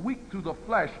that it was weak through the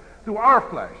flesh, through our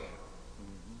flesh.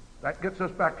 That gets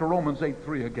us back to Romans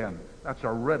 8:3 again. That's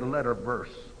a red letter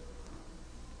verse.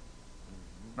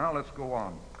 Now let's go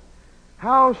on.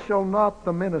 How shall not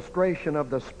the ministration of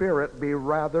the Spirit be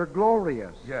rather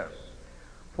glorious? Yes.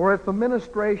 For if the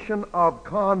ministration of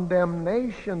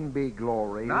condemnation be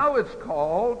glorious, Now it was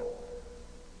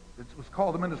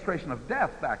called the ministration of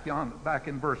death back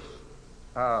in verse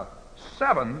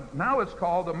 7. Now it's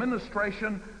called the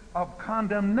ministration of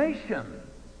condemnation.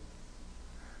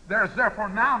 There's therefore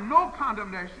now no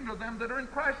condemnation to them that are in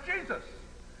Christ Jesus.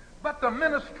 But the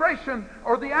ministration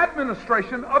or the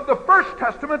administration of the First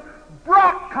Testament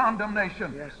brought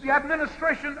condemnation. Yes. The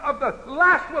administration of the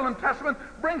last will and testament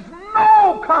brings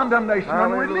no condemnation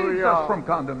and relieves Hallelujah. us from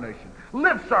condemnation.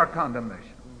 Lifts our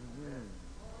condemnation.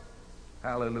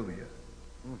 Hallelujah.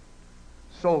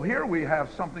 So here we have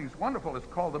something wonderful. It's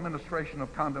called the ministration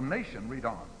of condemnation. Read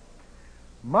on.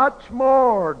 Much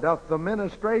more doth the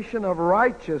ministration of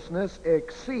righteousness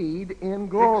exceed in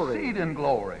glory. Exceed in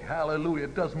glory. Hallelujah.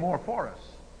 It does more for us.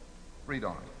 Read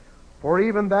on. For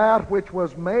even that which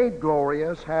was made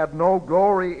glorious had no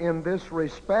glory in this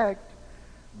respect,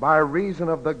 by reason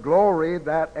of the glory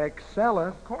that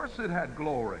excelleth. Of course it had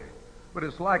glory, but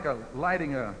it's like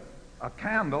lighting a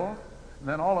candle and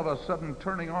then all of a sudden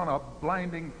turning on a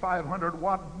blinding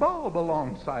 500-watt bulb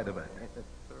alongside of it.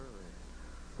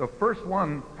 The first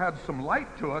one had some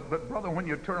light to it, but brother, when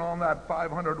you turn on that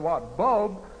 500-watt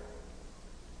bulb,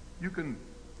 you can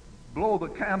blow the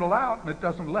candle out and it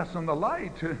doesn't lessen the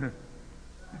light. You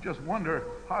just wonder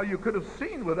how you could have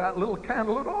seen with that little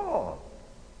candle at all.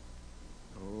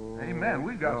 Oh, amen.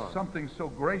 We've got something so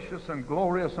gracious and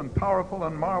glorious and powerful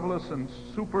and marvelous and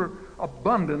super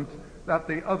abundant that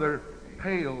the other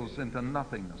pales into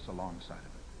nothingness alongside of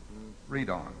it. Read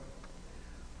on.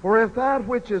 For if that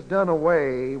which is done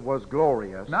away was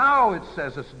glorious. Now it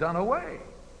says it's done away.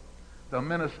 The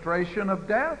ministration of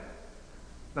death,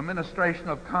 the ministration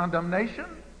of condemnation,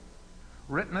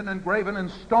 written and engraven in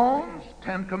stones,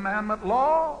 10 Commandment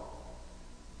law.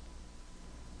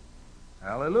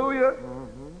 Hallelujah.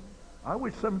 I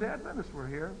wish some Adventists were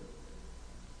here.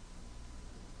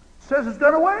 It says it's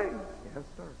done away. Yes,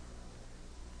 sir.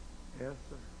 Yes,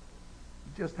 sir.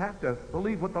 You just have to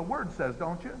believe what the Word says,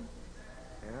 don't you?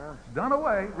 Yeah. It's done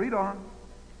away. Read on.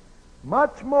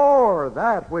 Much more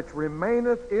that which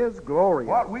remaineth is glorious.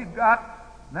 What we've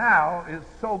got now is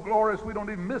so glorious we don't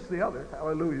even miss the other.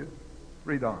 Hallelujah.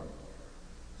 Read on.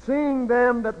 Seeing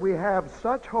then that we have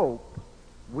such hope,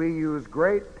 we use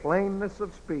great plainness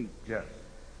of speech. Yes.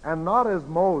 And not as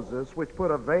Moses, which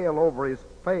put a veil over his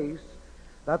face,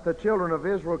 that the children of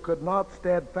Israel could not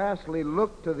steadfastly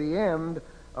look to the end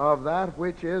of that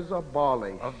which is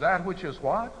abolished. Of that which is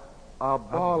what?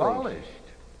 Abolished.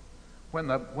 When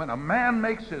a man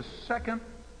makes his second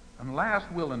and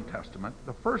last will and testament,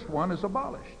 the first one is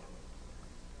abolished.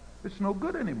 It's no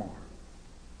good anymore.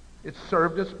 It's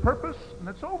served its purpose and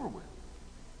it's over with.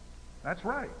 That's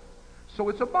right. So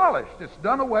it's abolished. It's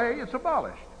done away. It's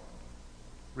abolished.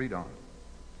 Read on.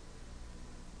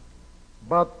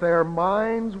 But their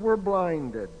minds were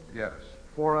blinded. Yes.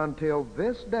 For until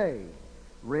this day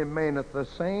remaineth the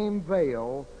same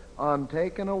veil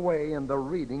untaken away in the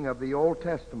reading of the Old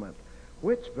Testament,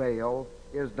 which veil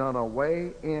is done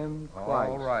away in Christ.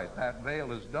 All right. That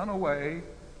veil is done away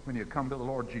when you come to the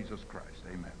Lord Jesus Christ.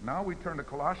 Amen. Now we turn to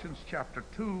Colossians chapter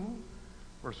 2,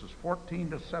 verses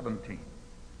 14 to 17.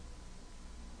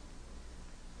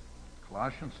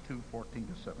 Colossians 2, 14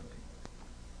 to 17.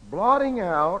 Blotting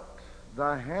out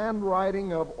the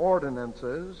handwriting of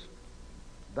ordinances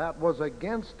that was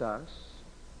against us,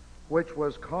 which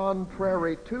was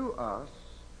contrary to us,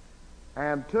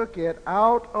 and took it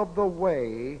out of the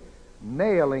way,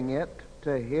 nailing it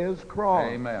to his cross.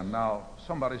 Amen. Now,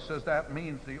 somebody says that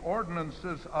means the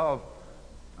ordinances of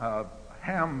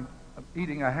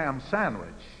eating a ham sandwich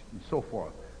and so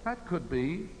forth. That could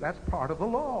be, that's part of the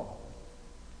law.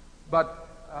 But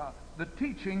the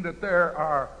teaching that there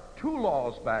are two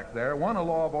laws back there, one a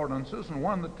law of ordinances and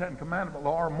one the Ten Commandment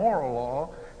law or moral law,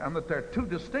 and that they're two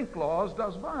distinct laws,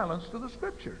 does violence to the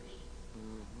Scriptures.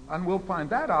 And we'll find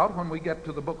that out when we get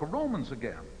to the book of Romans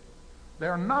again.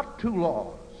 They're not two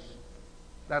laws.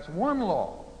 That's one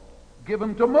law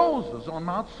given to Moses on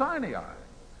Mount Sinai.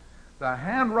 The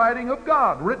handwriting of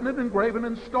God, written and engraven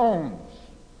in stones.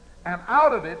 And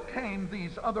out of it came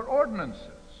these other ordinances,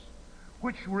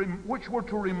 which were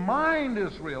to remind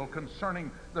Israel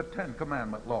concerning the Ten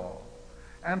Commandment law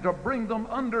and to bring them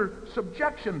under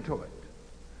subjection to it,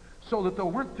 so that they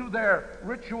went through their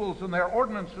rituals and their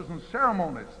ordinances and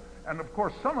ceremonies. And of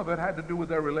course some of it had to do with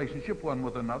their relationship one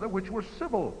with another, which were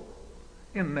civil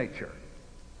in nature.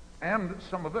 And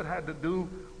some of it had to do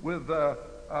with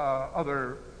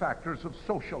other factors of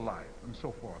social life and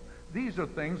so forth. These are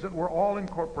things that were all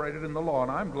incorporated in the law,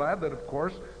 and I'm glad that, of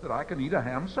course, that I can eat a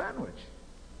ham sandwich.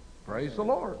 Praise the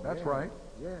Lord. That's right.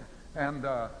 Yeah. And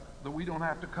that we don't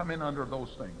have to come in under those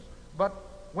things. But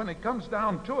when it comes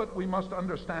down to it, we must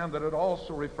understand that it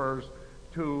also refers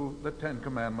to the Ten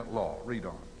Commandment law. Read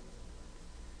on.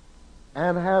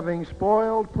 And having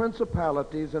spoiled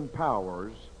principalities and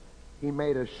powers, he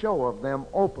made a show of them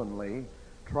openly,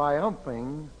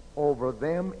 triumphing over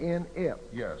them in it.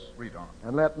 Yes, read on.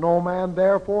 And let no man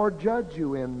therefore judge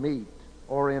you in meat,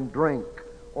 or in drink,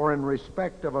 or in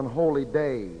respect of an holy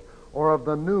day, or of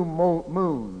the new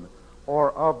moon,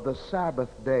 or of the Sabbath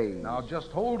days. Now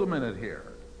just hold a minute here.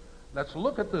 Let's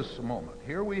look at this a moment.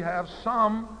 Here we have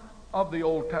some of the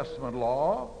Old Testament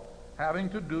law having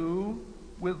to do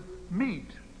with meat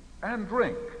and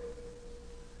drink.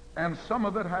 and some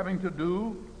of it having to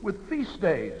do with feast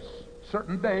days,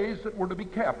 certain days that were to be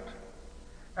kept,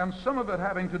 and some of it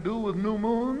having to do with new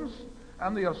moons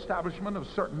and the establishment of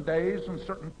certain days and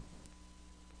certain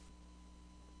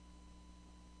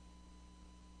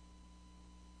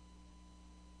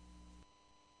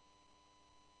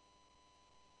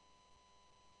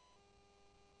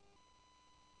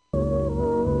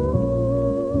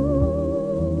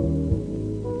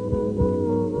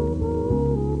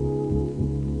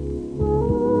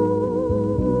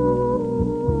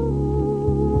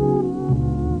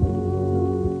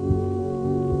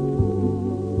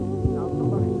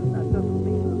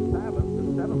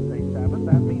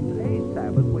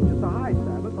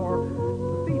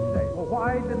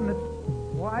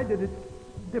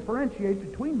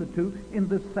differentiate between the two in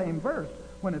this same verse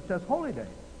when it says holy days.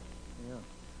 Yeah.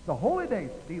 The holy days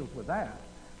deals with that.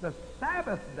 The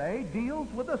Sabbath day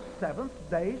deals with the seventh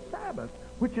day Sabbath,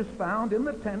 which is found in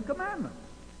the Ten Commandments.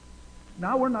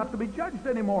 Now we're not to be judged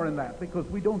anymore in that because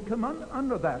we don't come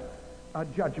under that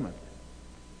judgment.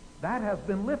 That has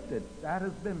been lifted. That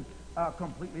has been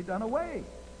completely done away.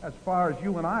 As far as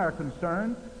you and I are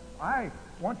concerned, I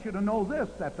want you to know this,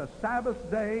 that the Sabbath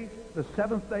day, the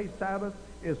seventh day Sabbath,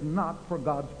 is not for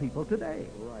God's people today.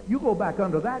 Right. You go back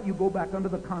under that, you go back under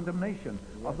the condemnation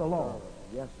of the law.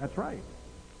 Yes. That's right.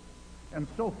 And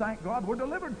so thank God we're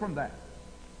delivered from that.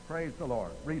 Praise the Lord.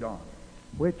 Read on.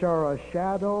 Which are a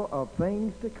shadow of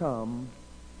things to come,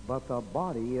 but the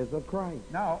body is of Christ.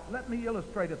 Now, let me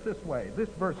illustrate it this way. This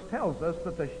verse tells us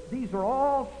that these are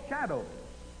all shadows.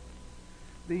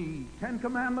 The Ten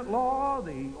Commandment law,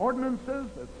 the ordinances,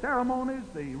 the ceremonies,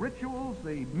 the rituals,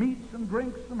 the meats and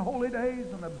drinks and holy days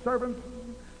and observances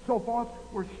and so forth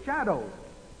were shadows.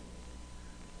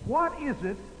 What is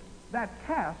it that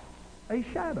casts a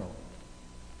shadow?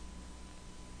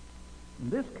 In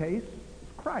this case,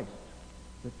 it's Christ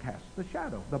that casts the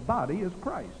shadow. The body is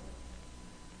Christ.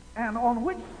 And on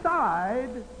which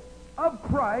side of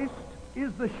Christ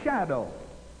is the shadow?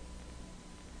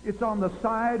 It's on the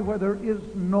side where there is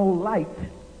no light.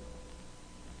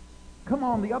 Come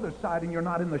on the other side and you're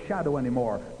not in the shadow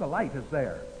anymore. The light is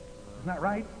there. Isn't that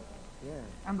right? Yes.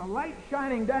 And the light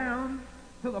shining down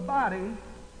to the body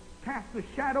casts the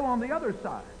shadow on the other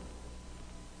side.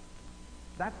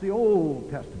 That's the Old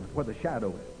Testament where the shadow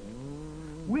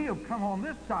is. We have come on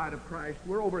this side of Christ.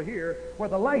 We're over here where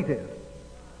the light is.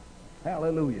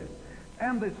 Hallelujah.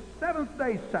 And the seventh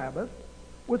day Sabbath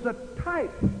was a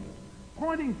type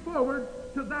pointing forward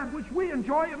to that which we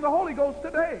enjoy in the Holy Ghost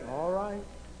today. All right.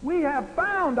 We have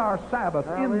found our Sabbath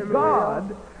Hallelujah. in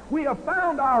God. We have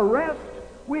found our rest.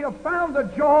 We have found the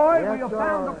joy. Yes, we have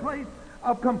found the place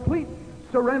of complete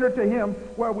surrender to Him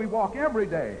where we walk every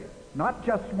day. Not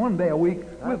just one day a week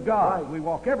with God. right. We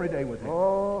walk every day with Him.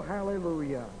 Oh,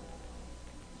 hallelujah.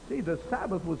 See, the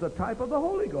Sabbath was a type of the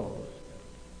Holy Ghost.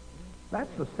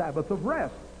 That's the Sabbath of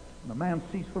rest. When a man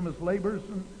ceased from his labors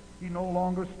and he no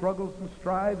longer struggles and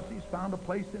strives. He's found a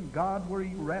place in God where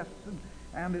he rests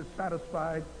and is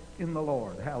satisfied in the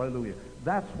Lord. Hallelujah.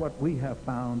 That's what we have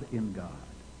found in God.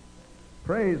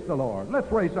 Praise the Lord.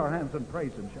 Let's raise our hands and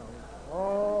praise Him, shall we?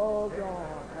 Oh, God.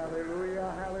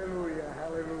 Hallelujah, hallelujah,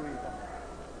 hallelujah.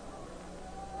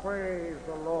 Praise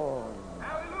the Lord.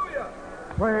 Hallelujah.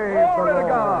 Praise Glory the to Lord.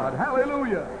 God.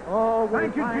 Hallelujah. Oh, we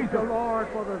Thank you, Jesus. the Lord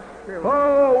for the Spirit.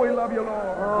 Oh, we love you,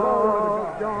 Lord. Oh,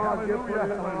 Glory to God. God, you put it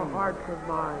in our Hallelujah. hearts and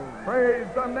minds. Praise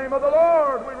the name of the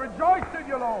Lord. We rejoice in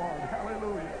you, Lord.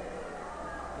 Hallelujah.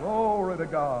 Glory to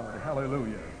God.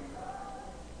 Hallelujah.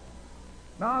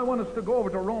 Now I want us to go over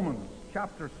to Romans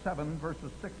chapter 7,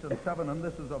 verses 6 and 7, and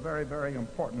this is a very, very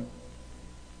important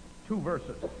 2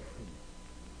 verses.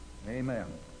 Amen.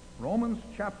 Romans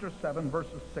chapter 7,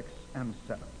 verses 6 and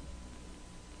 7.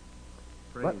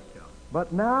 Praise God.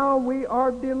 But now we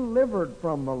are delivered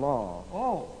from the law.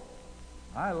 Oh,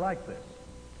 I like this.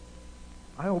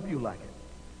 I hope you like it.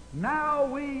 Now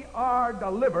we are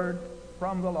delivered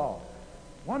from the law.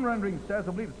 One rendering says,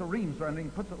 I believe it's a Reams rendering,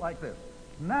 puts it like this.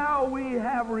 Now we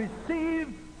have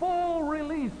received full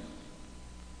release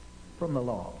from the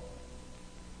law.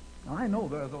 Now I know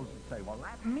there are those that say, well,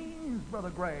 that means, Brother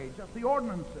Gray, just the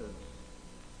ordinances.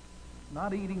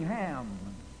 Not eating ham,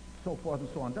 and so forth and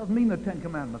so on. Doesn't mean the Ten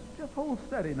Commandments. Just hold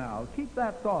steady now. Keep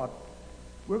that thought.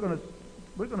 We're going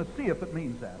to see if it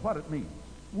means that, what it means.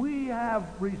 We have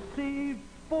received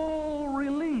full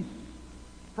release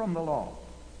from the law.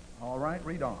 All right,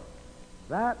 read on.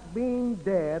 That being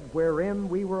dead wherein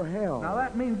we were held. Now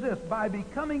that means this, by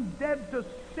becoming dead to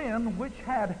sin which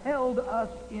had held us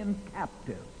in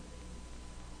captive.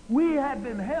 We had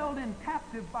been held in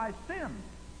captive by sin.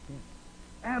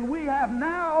 And we have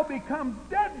now become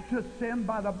dead to sin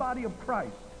by the body of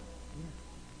Christ.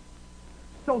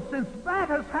 So since that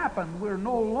has happened, we're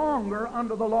no longer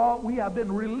under the law. We have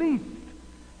been released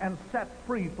and set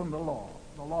free from the law.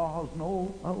 The law has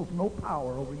no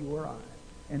power over you or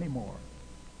I anymore.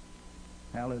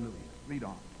 Hallelujah. Read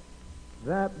on.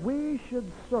 That we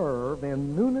should serve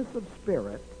in newness of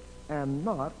spirit and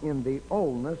not in the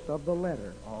oldness of the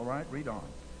letter. All right, read on.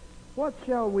 What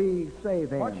shall we say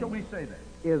then? What shall we say then?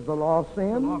 Is the law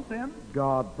sin? The law sin?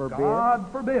 God forbid.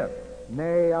 God forbid.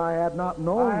 Nay, I had not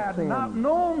known I had sin. not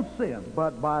known sin.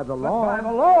 But by the But law. by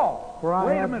the law. For I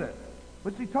Wait have- a minute.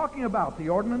 What's he talking about? The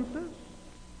ordinances?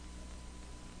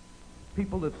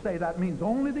 People that say that means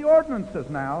only the ordinances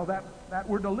now that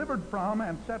we're delivered from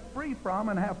and set free from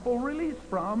and have full release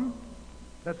from.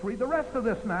 Let's read the rest of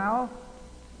this now.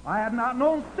 I had not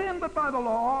known sin but by the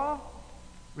law.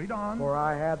 Read on. For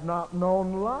I had not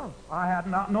known lust, I had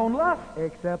not known lust,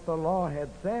 except the law had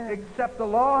said, except the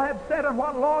law had said. And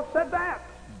what law said that?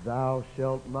 Thou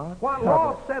shalt not What covet.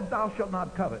 law said thou shalt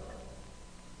not covet?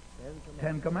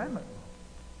 Ten Commandments.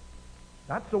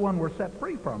 That's the one we're set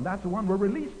free from. That's the one we're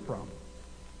released from.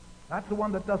 That's the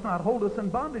one that does not hold us in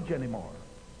bondage anymore.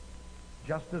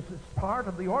 Just as it's part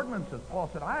of the ordinances. Paul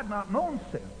said, I had not known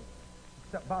sin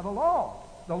except by the law.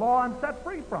 The law I'm set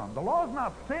free from. The law is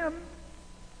not sin.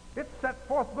 It set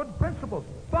forth good principles.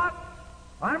 But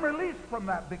I'm released from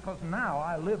that because now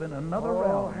I live in another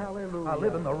realm. Hallelujah. I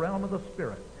live in the realm of the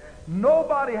Spirit.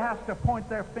 Nobody has to point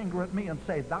their finger at me and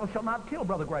say, thou shalt not kill,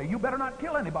 Brother Gray. You better not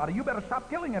kill anybody. You better stop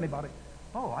killing anybody.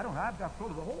 Oh, I don't know. I've got full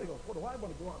of the Holy Ghost. What do I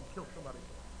want to go out and kill somebody?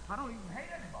 I don't even hate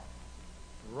anybody.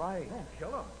 Right. Don't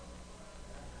kill them.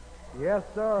 Yes,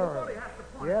 sir. Nobody has to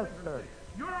point Yes, a finger sir. and say,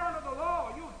 you're under the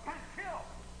law. You can't kill.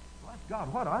 Bless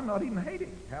God, what? I'm not even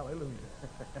hating. Hallelujah.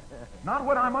 Not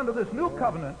when I'm under this new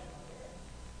covenant.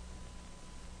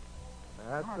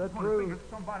 That's I'm the not pointing a finger truth. at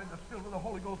somebody that's filled with the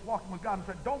Holy Ghost, walking with God, and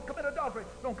said, don't commit adultery.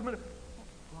 Don't commit it.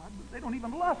 They don't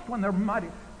even lust when they're mighty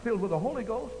filled with the Holy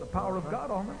Ghost, the power of God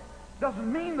on them.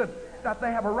 Doesn't mean that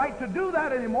they have a right to do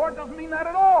that anymore. It doesn't mean that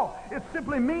at all. It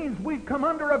simply means we've come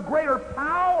under a greater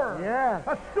power. Yes.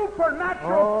 A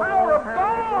supernatural power of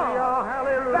God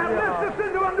Hallelujah. that lifts us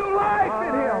into a new life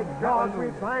in My Him. God, we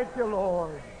thank you,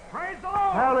 Lord. Praise the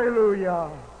Lord.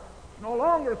 Hallelujah. It's no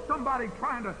longer somebody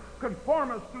trying to conform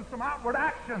us through some outward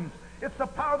actions. It's the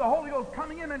power of the Holy Ghost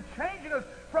coming in and changing us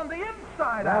from the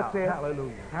inside out. That's it.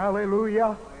 Hallelujah.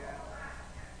 Hallelujah.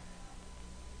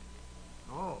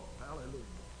 Oh, hallelujah.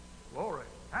 Glory.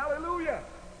 Hallelujah.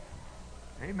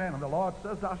 Amen. And the Lord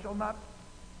says, thou shalt not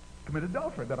commit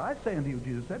adultery. But I say unto you,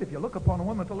 Jesus said, if you look upon a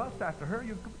woman to lust after her,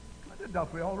 you've committed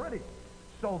adultery already.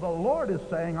 So the Lord is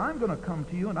saying, I'm going to come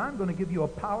to you and I'm going to give you a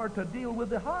power to deal with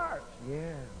the heart.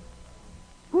 Yeah.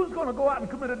 Who's going to go out and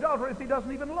commit adultery if he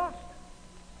doesn't even lust?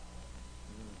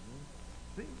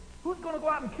 See? Who's going to go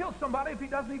out and kill somebody if he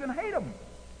doesn't even hate them?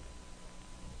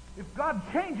 If God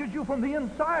changes you from the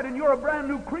inside and you're a brand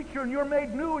new creature and you're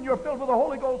made new and you're filled with the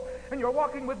Holy Ghost and you're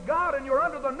walking with God and you're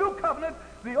under the new covenant,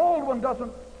 the old one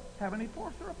doesn't have any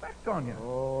force or effect on you.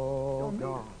 Oh, Don't need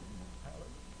God.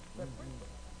 it.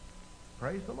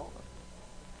 Praise the Lord.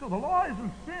 So the law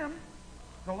isn't sin.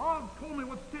 The law told me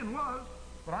what sin was,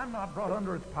 but I'm not brought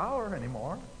under its power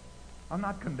anymore. I'm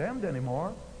not condemned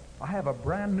anymore. I have a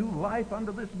brand new life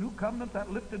under this new covenant that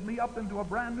lifted me up into a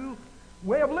brand new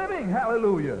way of living.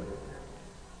 Hallelujah.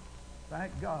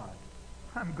 Thank God.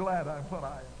 I'm glad I'm what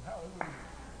I am. Hallelujah.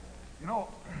 You know,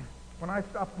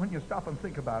 when you stop and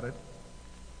think about it,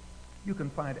 you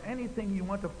can find anything you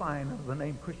want to find under the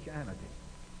name Christianity.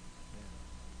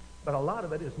 But a lot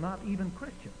of it is not even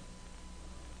Christian.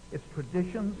 It's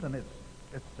traditions and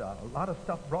it's a lot of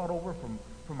stuff brought over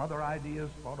from other ideas,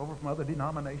 brought over from other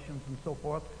denominations and so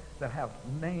forth that have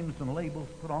names and labels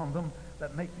put on them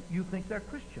that make you think they're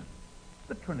Christian.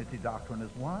 The Trinity doctrine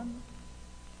is one.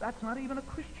 That's not even a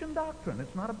Christian doctrine.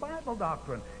 It's not a Bible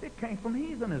doctrine. It came from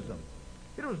heathenism.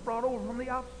 It was brought over from the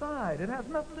outside. It has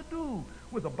nothing to do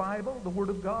with the Bible, the Word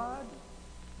of God.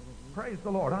 Praise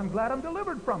the Lord. I'm glad I'm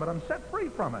delivered from it. I'm set free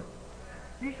from it.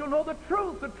 You shall know the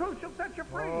truth. The truth shall set you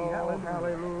free. Oh, Hallelujah.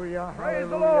 hallelujah. Praise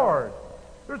the Hallelujah. Lord.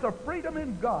 There's a freedom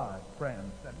in God,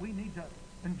 friends, that we need to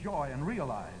enjoy and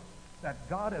realize that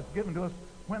God has given to us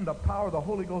when the power of the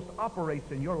Holy Ghost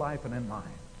operates in your life and in mine,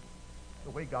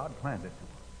 the way God planned it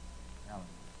to us.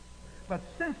 But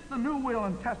since the new will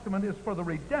and testament is for the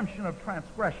redemption of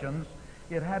transgressions,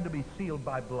 it had to be sealed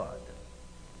by blood.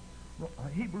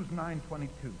 Hebrews 9:22,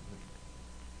 please.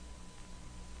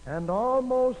 And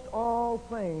almost all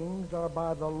things are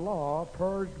by the law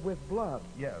purged with blood.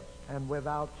 Yes. And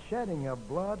without shedding of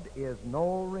blood is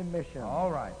no remission.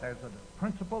 All right. There's a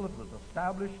principle that was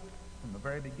established from the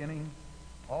very beginning.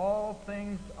 All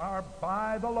things are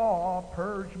by the law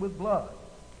purged with blood.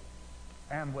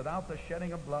 And without the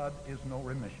shedding of blood is no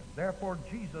remission. Therefore,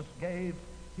 Jesus gave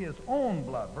his own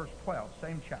blood. Verse 12,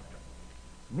 same chapter.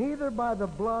 Neither by the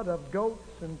blood of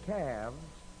goats and calves,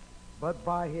 but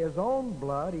by his own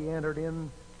blood he entered in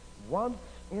once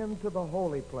into the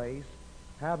holy place,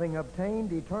 having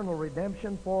obtained eternal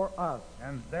redemption for us.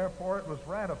 And therefore it was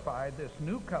ratified, this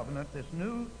new covenant, this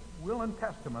new will and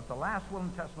testament, the last will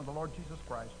and testament of the Lord Jesus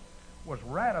Christ, was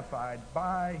ratified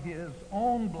by his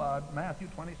own blood, Matthew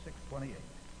 26:28.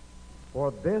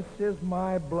 For this is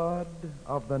my blood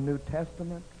of the New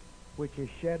Testament, which is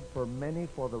shed for many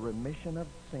for the remission of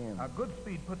sin. Now,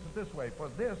 Goodspeed puts it this way: for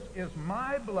this is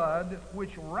my blood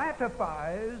which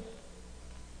ratifies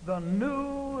the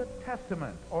New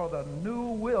Testament, or the new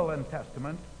will and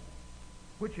testament,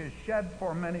 which is shed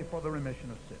for many for the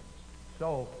remission of sins.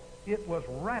 So it was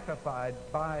ratified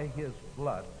by his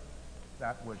blood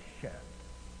that was shed.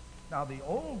 Now, the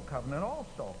Old Covenant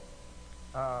also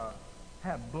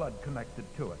had blood connected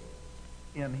to it.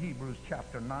 In Hebrews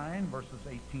chapter 9, verses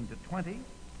 18 to 20,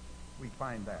 we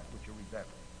find that. Would you read that?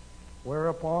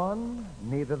 Whereupon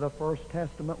neither the first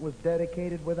testament was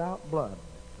dedicated without blood.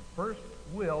 The first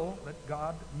will that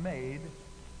God made,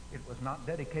 it was not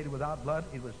dedicated without blood,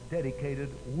 it was dedicated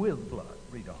with blood.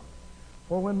 Read on.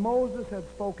 For when Moses had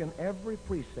spoken every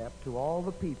precept to all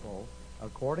the people,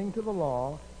 according to the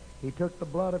law, he took the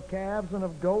blood of calves and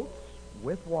of goats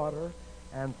with water,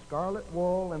 and scarlet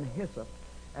wool and hyssop,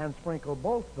 and sprinkled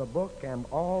both the book and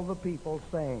all the people,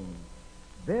 saying,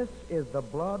 This is the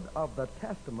blood of the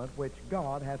testament which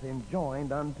God hath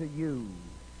enjoined unto you.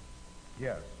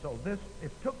 Yes, so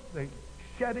it took the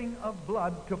shedding of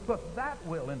blood to put that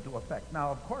will into effect. Now,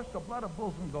 of course, the blood of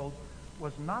bulls and goats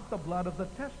was not the blood of the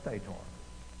testator,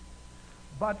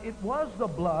 but it was the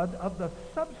blood of the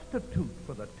substitute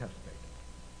for the testator.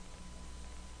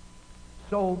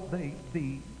 So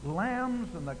the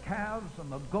lambs and the calves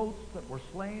and the goats that were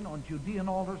slain on Judean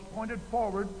altars pointed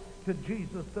forward to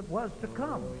Jesus that was to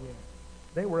come.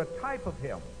 They were a type of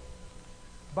him.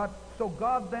 But so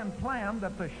God then planned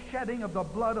that the shedding of the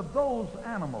blood of those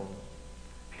animals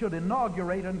should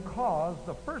inaugurate and cause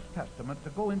the First Testament to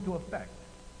go into effect.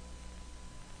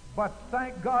 But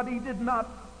thank God he did not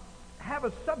have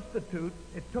a substitute.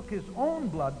 It took his own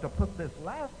blood to put this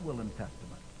last will and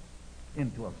testament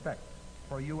into effect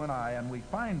for you and I. And we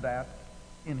find that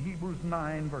in Hebrews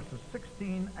 9, verses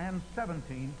 16 and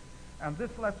 17. And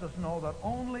this lets us know that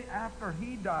only after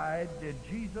he died did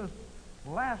Jesus'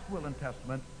 last will and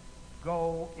testament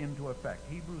go into effect.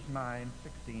 Hebrews 9,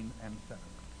 16 and 17.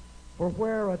 For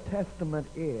where a testament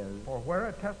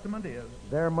is,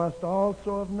 there must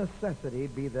also of necessity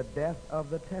be the death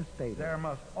of the testator. There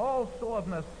must also of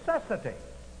necessity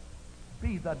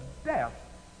be the death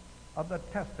of the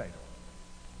testator.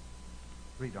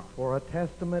 Read on. For a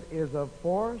testament is of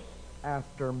force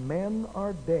after men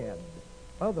are dead.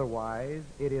 Otherwise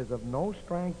it is of no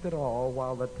strength at all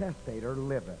while the testator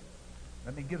liveth.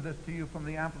 Let me give this to you from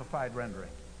the Amplified rendering.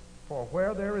 For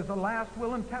where there is a last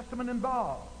will and testament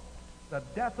involved, the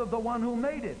death of the one who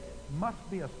made it must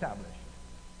be established.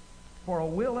 For a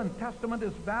will and testament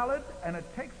is valid, and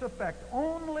it takes effect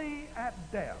only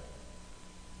at death.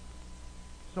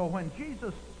 So when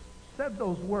Jesus said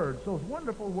those words, those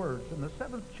wonderful words in the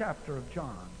 7th chapter of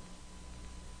John,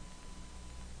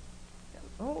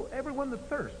 oh, everyone that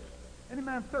thirsts, any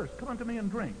man thirst, come unto me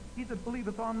and drink. He that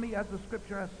believeth on me, as the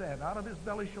Scripture hath said, out of his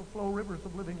belly shall flow rivers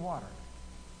of living water.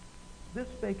 This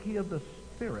spake he of the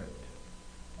Spirit,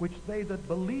 which they that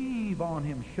believe on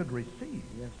him should receive.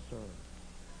 Yes, sir.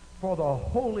 For the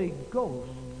Holy Ghost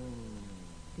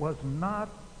was not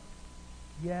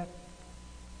yet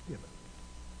given.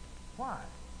 Why?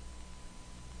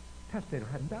 Testator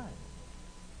hadn't died.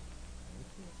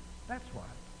 That's why.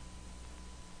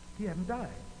 He hadn't died.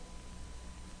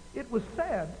 It was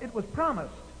said, it was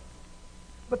promised,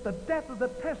 but the death of the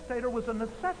testator was a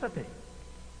necessity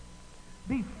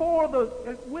before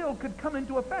the will could come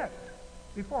into effect,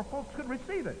 before folks could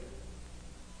receive it.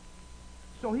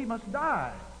 So he must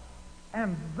die.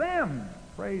 And then,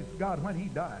 praise God, when he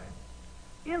died,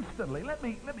 instantly, let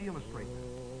me illustrate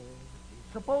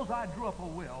this. Suppose I drew up a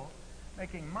will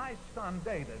making my son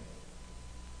David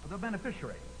the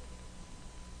beneficiary.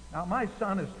 Now, my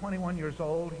son is 21 years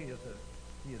old. He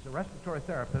is a respiratory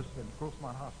therapist in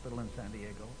Grossmont Hospital in San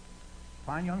Diego.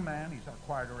 Fine young man. He's our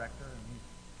choir director, and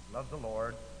he loves the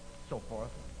Lord, so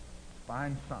forth.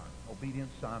 Fine son, obedient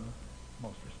son,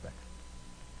 most respected.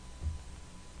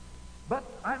 But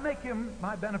I make him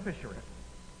my beneficiary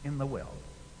in the will.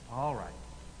 All right.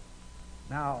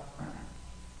 Now,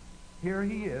 here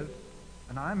he is,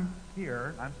 and I'm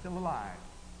here, I'm still alive.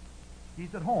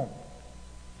 He's at home.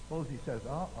 Suppose he says,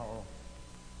 uh-oh,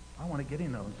 I want to get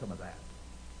in on some of that.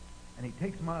 And he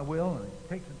takes my will and he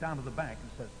takes it down to the bank and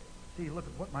says, see, look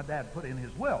at what my dad put in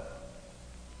his will.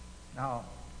 Now,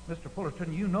 Mr.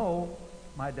 Fullerton, you know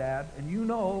my dad, and you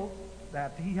know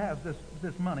that he has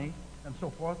this money and so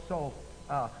forth, so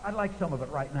I'd like some of it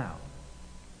right now.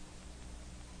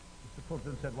 Mr.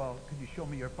 Fullerton said, well, could you show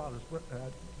me your father's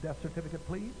death certificate,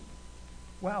 please?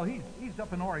 Well, he's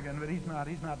up in Oregon, but he's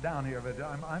not down here, but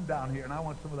I'm down here, and I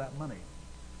want some of that money.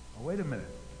 Oh, wait a minute.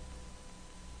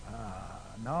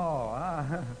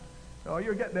 No,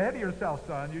 you're getting ahead of yourself,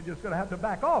 son. You're just going to have to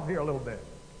back off here a little bit.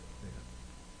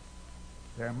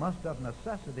 There must of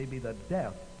necessity be the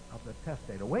death of the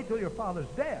testator. Wait till your father's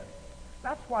dead.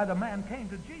 That's why the man came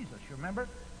to Jesus, you remember?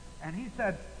 And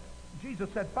Jesus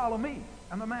said, follow me.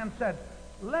 And the man said,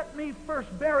 let me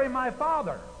first bury my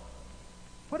father.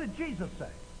 What did Jesus say?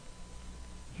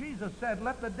 Jesus said,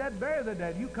 let the dead bury the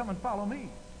dead. You come and follow me.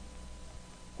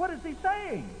 What is he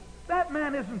saying? That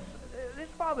man his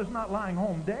father's not lying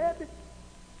home dead.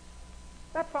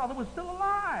 That father was still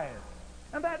alive.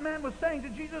 And that man was saying to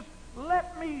Jesus,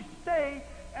 let me stay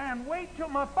and wait till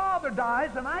my father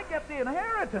dies and I get the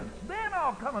inheritance. Then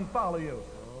I'll come and follow you.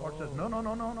 The Lord says,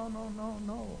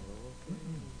 no.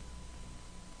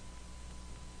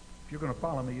 If you're going to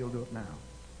follow me, you'll do it now.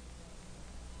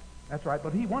 That's right,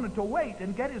 but he wanted to wait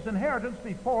and get his inheritance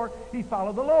before he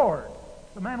followed the Lord.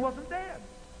 The man wasn't dead.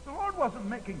 The Lord wasn't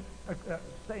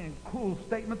saying a cool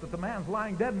statement that the man's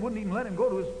lying dead and wouldn't even let him go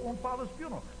to his own father's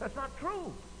funeral. That's not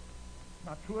true.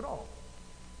 Not true at all.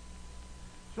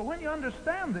 So when you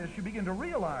understand this, you begin to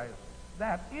realize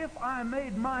that if I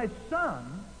made my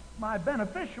son my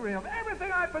beneficiary of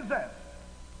everything I possess,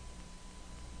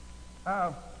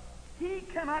 he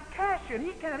cannot cash it.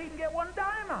 He can't even get one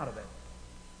dime out of it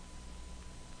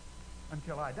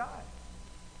until I die.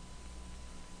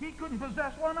 He couldn't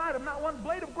possess one item. Not one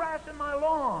blade of grass in my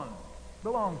lawn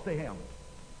belongs to him.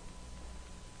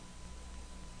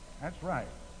 That's right.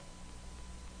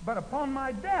 But upon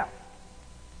my death,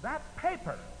 that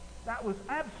paper that was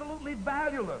absolutely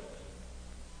valueless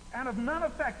and of none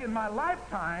effect in my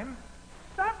lifetime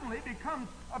suddenly becomes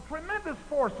a tremendous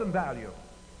force and value,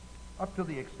 up to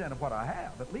the extent of what I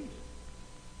have, at least.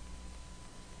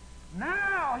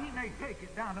 Now he may take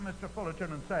it down to Mr.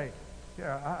 Fullerton and say,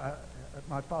 here,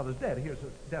 my father's dead. Here's a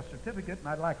death certificate, and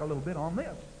I'd like a little bit on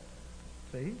this.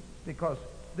 See? Because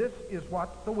this is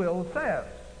what the will says.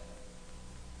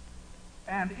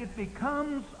 And it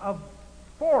becomes of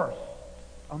force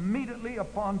immediately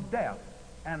upon death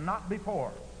and not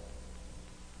before.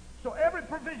 So every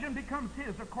provision becomes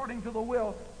his according to the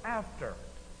will after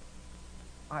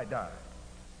I die.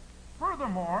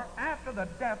 Furthermore, after the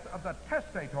death of the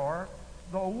testator,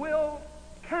 the will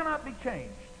cannot be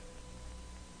changed.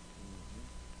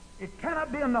 It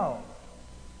cannot be annulled.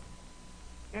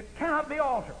 It cannot be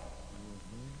altered.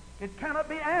 It cannot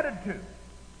be added to.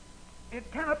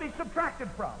 It cannot be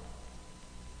subtracted from.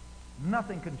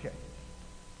 Nothing can change.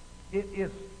 It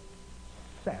is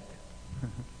set.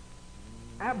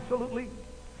 Absolutely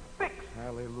fixed.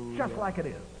 Hallelujah. Just like it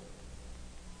is.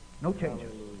 No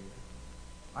changes. Hallelujah.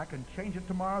 I can change it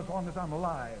tomorrow as long as I'm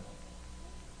alive.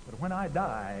 But when I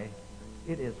die,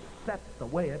 it is set the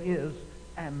way it is,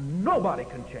 and nobody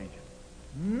can change it.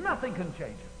 Nothing can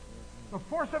change it. The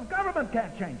force of government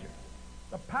can't change it.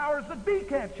 The powers that be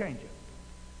can't change it.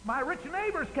 My rich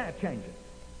neighbors can't change it.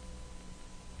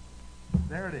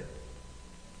 There it is.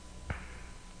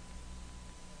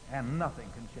 And nothing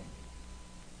can change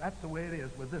it. That's the way it is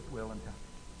with this will and testament.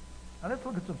 Now let's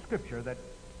look at some scripture that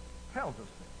tells us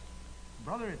this.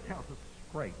 Brother, it tells us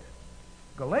straight.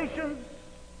 Galatians,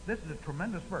 this is a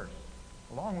tremendous verse,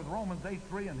 along with Romans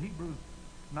 8:3 and Hebrews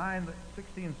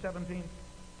 9:16, 17.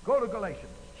 Go to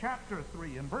Galatians chapter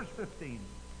 3 and verse 15,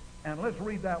 and let's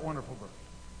read that wonderful verse.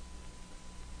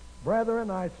 Brethren,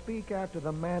 I speak after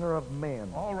the manner of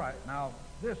men. All right, now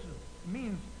this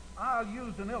means I'll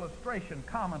use an illustration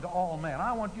common to all men.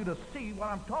 I want you to see what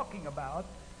I'm talking about.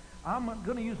 I'm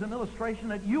going to use an illustration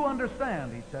that you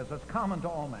understand, he says, that's common to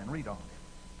all men. Read on.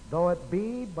 Though it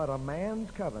be but a man's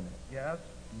covenant, Yes.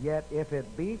 yet if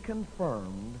it be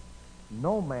confirmed,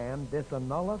 no man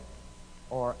disannulleth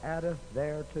or addeth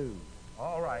thereto.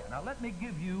 All right, now let me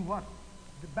give you what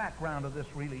the background of this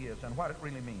really is and what it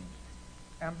really means.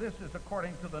 And this is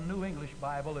according to the New English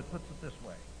Bible. It puts it this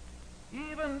way.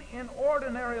 Even in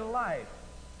ordinary life,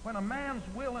 when a man's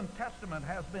will and testament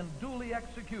has been duly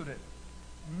executed,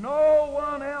 no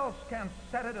one else can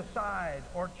set it aside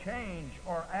or change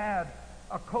or add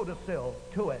a codicil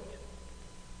to it.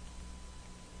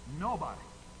 Nobody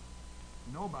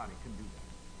can do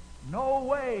that. No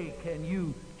way can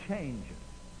you change it.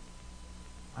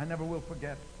 I never will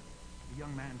forget, a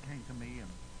young man came to me,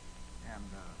 and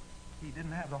he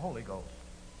didn't have the Holy Ghost.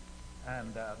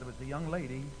 And there was a young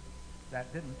lady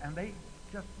that didn't, and they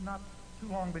just not too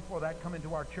long before that come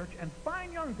into our church, and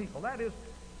fine young people, that is,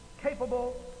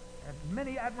 capable, and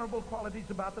many admirable qualities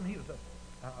about them. He was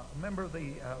a member of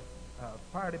the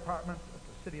fire department of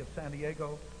the city of San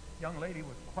Diego. Young lady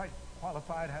was quite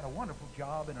qualified, had a wonderful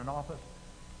job in an office,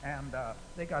 and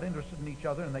they got interested in each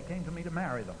other, and they came to me to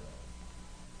marry them.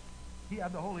 He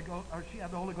had the Holy Ghost, or she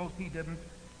had the Holy Ghost, he didn't,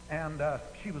 and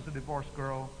she was a divorced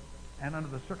girl, and under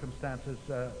the circumstances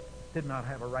did not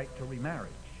have a right to remarriage.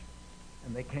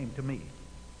 And they came to me.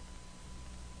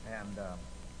 And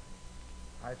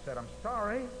I said, I'm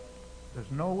sorry,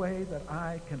 there's no way that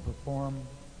I can perform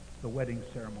the wedding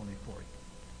ceremony for you.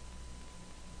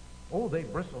 Oh, they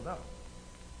bristled up.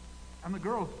 And the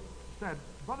girl said,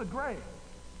 Brother Gray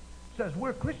says,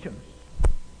 we're Christians,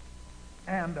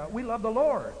 and we love the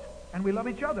Lord, and we love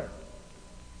each other.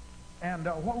 And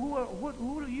who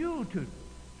are you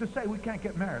to say we can't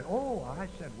get married? Oh, I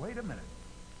said, wait a minute.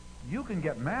 You can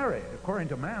get married according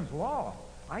to man's law.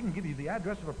 I can give you the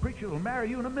address of a preacher who will marry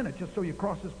you in a minute, just so you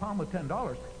cross his palm with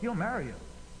 $10. He'll marry you.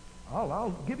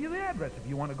 I'll give you the address if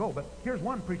you want to go, but here's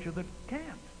one preacher that can't.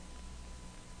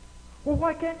 Well,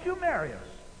 why can't you marry us?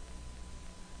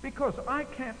 Because I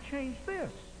can't change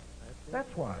this.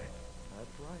 That's why.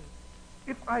 That's right.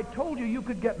 If I told you you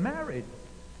could get married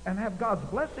and have God's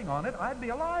blessing on it, I'd be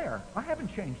a liar. I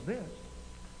haven't changed this.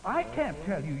 I can't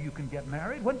tell you you can get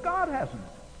married when God hasn't.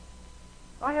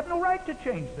 I have no right to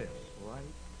change this. Right.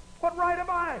 What right have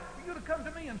I for you to come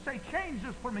to me and say, change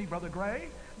this for me, Brother Gray?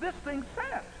 This thing's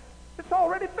set. It's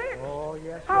already fixed. Oh,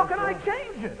 yes. How can I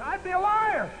change it? I'd be a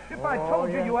liar if I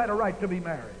told you yes. you had a right to be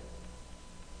married.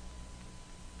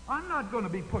 I'm not going to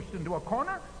be pushed into a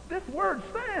corner. This word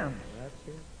stands. That's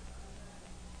it.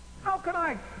 How can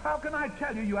I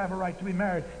tell you you have a right to be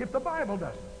married if the Bible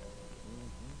doesn't?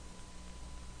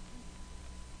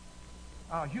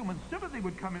 Human sympathy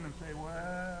would come in and say, well,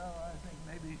 I think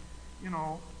maybe, you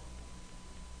can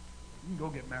go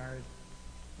get married,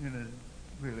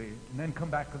 really, and then come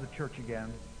back to the church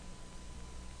again,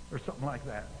 or something like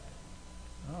that.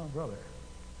 Oh, brother,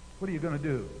 what are you going to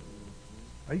do?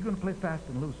 Are you going to play fast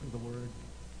and loose with the Word?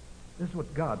 This is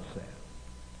what God said.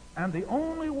 And the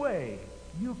only way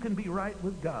you can be right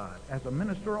with God as a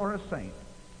minister or a saint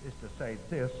is to say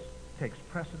this takes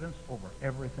precedence over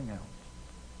everything else.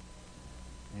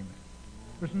 Amen.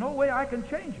 There's no way I can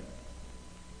change it.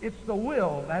 It's the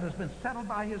will that has been settled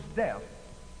by his death,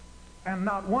 and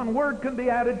not one word can be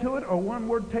added to it or one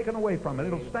word taken away from it.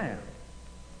 It'll stand.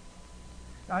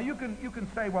 Now you can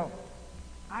say, well,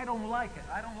 I don't like it.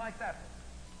 I don't like that.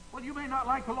 Well, you may not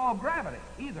like the law of gravity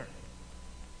either.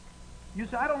 You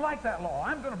say, I don't like that law.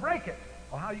 I'm going to break it.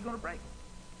 Well, how are you going to break it?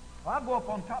 Well, I'll go up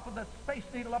on top of the Space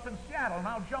Needle up in Seattle, and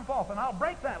I'll jump off, and I'll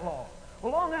break that law.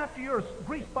 Well, long after your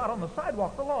grease spot on the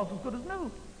sidewalk, the law's as good as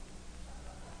new.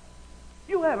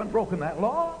 You haven't broken that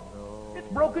law. No. It's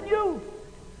broken you.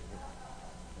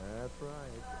 That's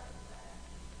right.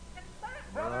 It's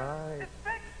set, brother. Right. It's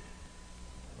fixed.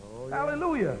 Oh, yeah.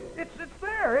 Hallelujah. It's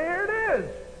there. Here it is.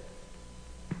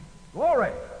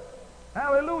 Glory.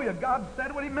 Hallelujah. God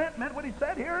said what he meant what he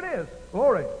said. Here it is.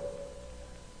 Glory.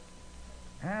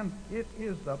 And it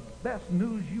is the best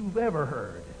news you've ever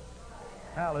heard.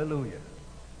 Hallelujah.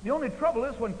 The only trouble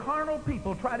is when carnal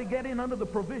people try to get in under the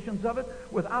provisions of it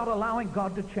without allowing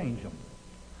God to change them.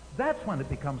 That's when it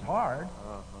becomes hard.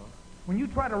 When you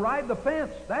try to ride the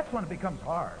fence, that's when it becomes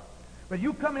hard. But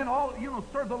you come in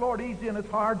serve the Lord easy and it's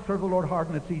hard, serve the Lord hard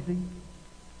and it's easy.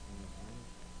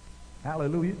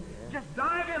 Hallelujah. Yeah. Just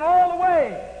dive in all the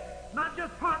way. Not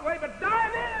just part way, but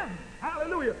dive in.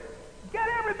 Hallelujah. Get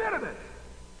every bit of it.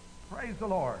 Praise the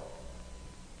Lord.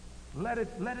 Let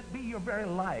it be your very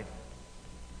life.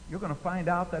 You're going to find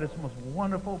out that it's the most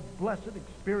wonderful, blessed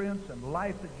experience and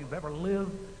life that you've ever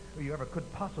lived or you ever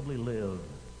could possibly live.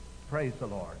 Praise the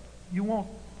Lord. You won't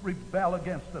rebel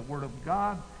against the Word of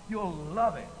God. You'll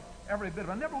love it, every bit of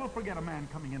it. I never will forget a man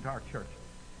coming into our church.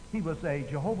 He was a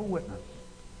Jehovah's Witness.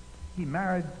 He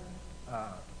married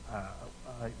a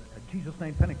Jesus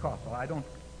name Pentecostal. I don't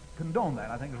condone that.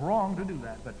 I think it's wrong to do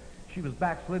that. But she was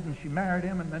backslidden. She married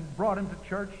him and then brought him to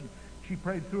church. And she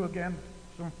prayed through again,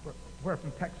 somewhere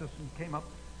from Texas, and came up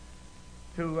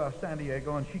to San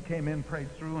Diego. And she came in,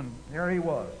 prayed through, and there he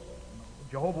was.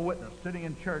 Jehovah's Witness sitting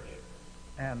in church,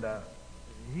 and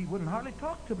he wouldn't hardly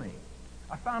talk to me.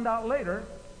 I found out later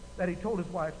that he told his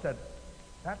wife, said,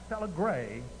 that fella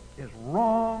Gray is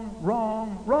wrong,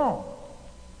 wrong, wrong.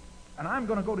 And I'm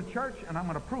going to go to church, and I'm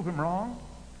going to prove him wrong,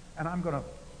 and I'm going to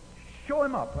show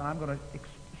him up, and I'm going to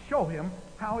show him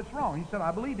how it's wrong. He said,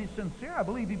 I believe he's sincere. I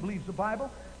believe he believes the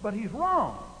Bible, but he's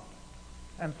wrong.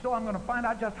 And so I'm going to find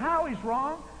out just how he's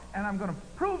wrong, and I'm going to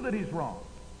prove that he's wrong.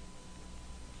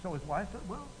 So his wife said,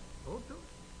 well, go to it.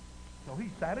 So he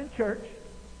sat in church,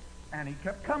 and he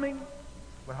kept coming,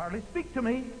 would hardly speak to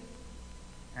me,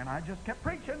 and I just kept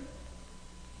preaching.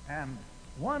 And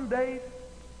one day,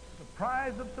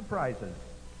 surprise of surprises,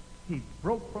 he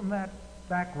broke from that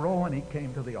back row and he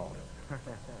came to the altar.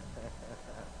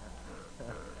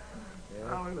 Yes,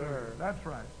 Hallelujah. sir. That's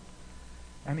right.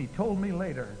 And he told me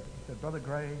later, he said, Brother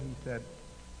Gray,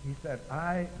 he said,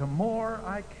 the more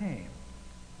I came,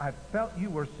 I felt you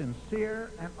were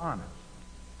sincere and honest,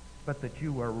 but that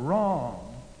you were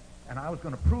wrong, and I was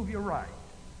going to prove you right.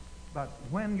 But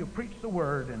when you preached the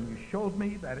Word and you showed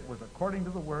me that it was according to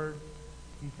the Word,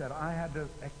 he said, I had to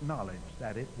acknowledge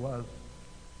that it was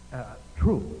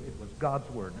true. It was God's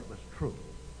Word, and it was true.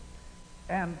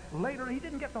 And later, he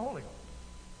didn't get the Holy Ghost.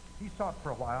 He sought for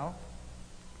a while.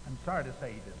 I'm sorry to say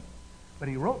he didn't. But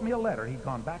he wrote me a letter. He'd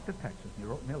gone back to Texas, and he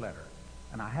wrote me a letter.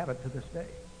 And I have it to this day.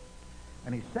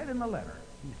 And he said in the letter,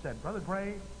 he said, Brother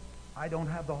Gray, I don't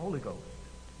have the Holy Ghost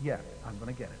yet. I'm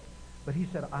going to get it. But he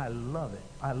said, I love it.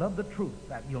 I love the truth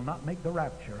that you'll not make the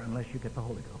rapture unless you get the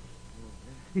Holy Ghost.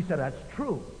 He said, that's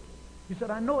true. He said,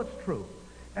 I know it's true.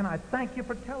 And I thank you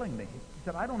for telling me. He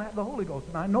said, I don't have the Holy Ghost,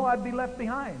 and I know I'd be left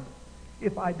behind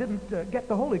if I didn't get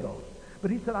the Holy Ghost. But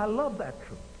he said, I love that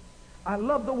truth. I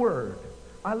love the Word.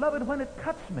 I love it when it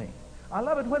cuts me. I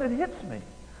love it when it hits me.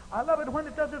 I love it when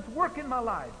it does its work in my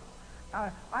life.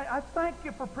 I thank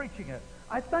you for preaching it.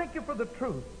 I thank you for the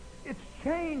truth. It's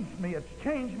changed me. It's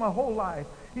changed my whole life.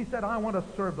 He said, I want to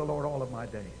serve the Lord all of my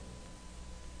days.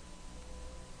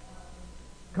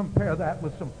 Compare that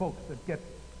with some folks that get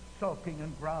sulking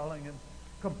and growling and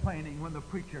complaining when the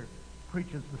preacher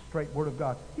preaches the straight Word of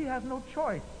God. He has no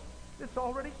choice. It's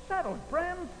already settled.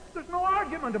 Friends, there's no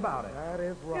argument about it. That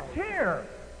is right. It's here.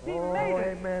 He Oh, made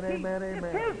it. amen, amen,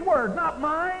 amen. It's His Word, not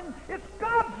mine. It's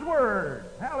God's Word.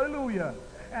 Hallelujah.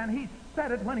 And He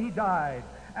said it when He died.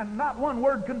 And not one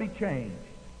word can be changed.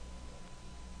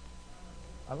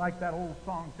 I like that old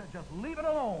song, said, just leave it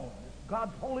alone. It's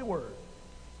God's holy Word.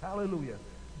 Hallelujah.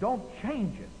 Don't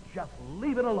change it. Just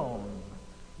leave it alone.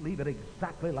 Leave it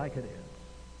exactly like it is.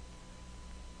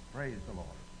 Praise the Lord.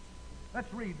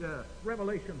 Let's read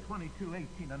Revelation 22,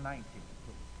 18 and 19.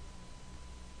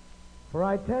 For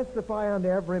I testify unto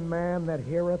every man that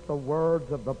heareth the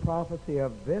words of the prophecy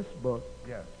of this book.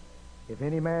 Yes. If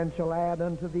any man shall add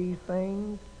unto these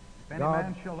things, If any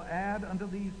man shall add unto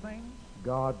these things,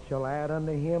 God shall add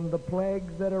unto him the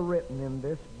plagues that are written in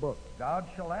this book. God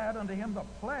shall add unto him the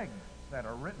plagues that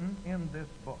are written in this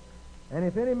book. And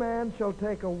if any man shall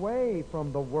take away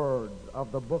from the words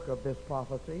of the book of this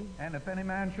prophecy, And if any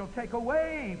man shall take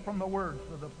away from the words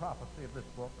of the prophecy of this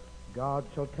book, God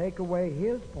shall take away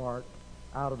his part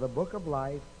out of the book of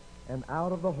life and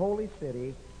out of the holy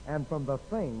city and from the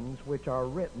things which are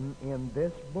written in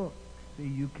this book. see,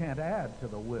 you can't add to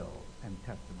the will and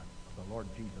testament of the Lord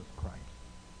Jesus Christ.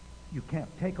 You can't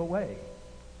take away.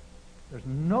 There's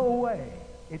no way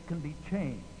it can be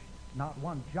changed. Not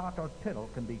one jot or tittle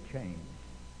can be changed.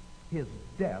 His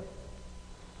death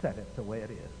set it the way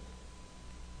it is.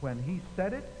 When He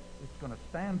said it, it's going to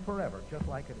stand forever, just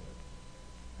like it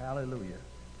is. Hallelujah.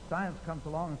 Science comes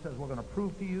along and says, we're going to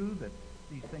prove to you that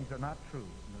these things are not true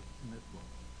in this book.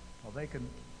 Well, they can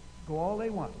go all they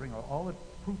want, bring all the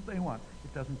proof they want.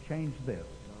 It doesn't change this.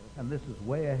 And this is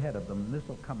way ahead of them, and this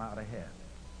will come out ahead.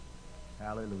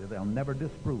 Hallelujah. They'll never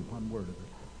disprove one word of this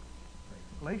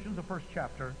book. Galatians, the first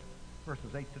chapter,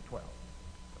 verses 8 to 12.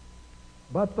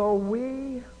 But though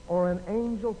we or an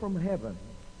angel from heaven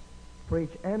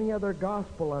preach any other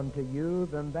gospel unto you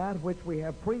than that which we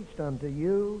have preached unto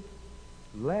you,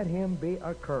 let him be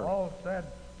accursed. Paul said,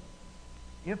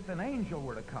 if an angel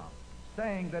were to come,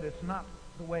 saying that it's not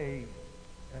the way,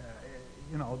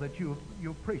 that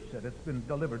you preached it, it's been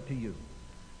delivered to you.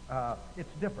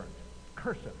 It's different.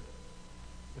 Curse him.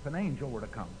 If an angel were to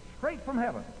come, straight from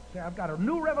heaven, say, I've got a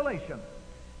new revelation,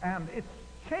 and it's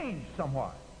changed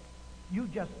somewhat. You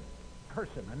just curse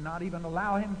him and not even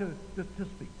allow him to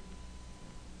speak.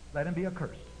 Let him be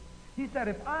accursed. He said,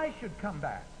 if I should come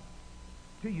back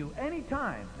to you any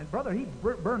time, and brother, he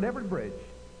burned every bridge.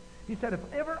 He said,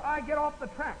 if ever I get off the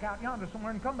track out yonder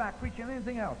somewhere and come back preaching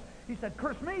anything else, he said,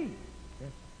 curse me.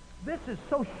 Yes. This is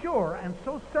so sure and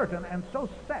so certain and so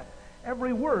set.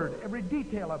 Every word, every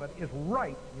detail of it is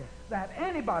right. Yes. That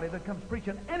anybody that comes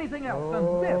preaching anything else than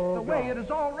Oh, this, the way God. it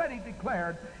is already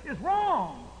declared, is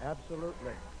wrong.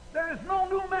 Absolutely. There is no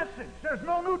new message. There's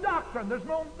no new doctrine. There's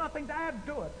nothing to add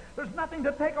to it. There's nothing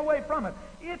to take away from it.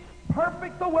 It's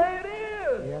perfect the way it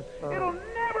is. Yes, sir. It'll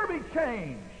never be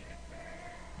changed.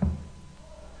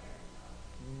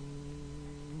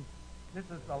 This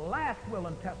is the last will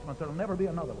and testament. There'll never be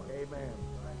another one. Amen.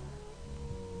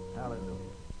 Hallelujah.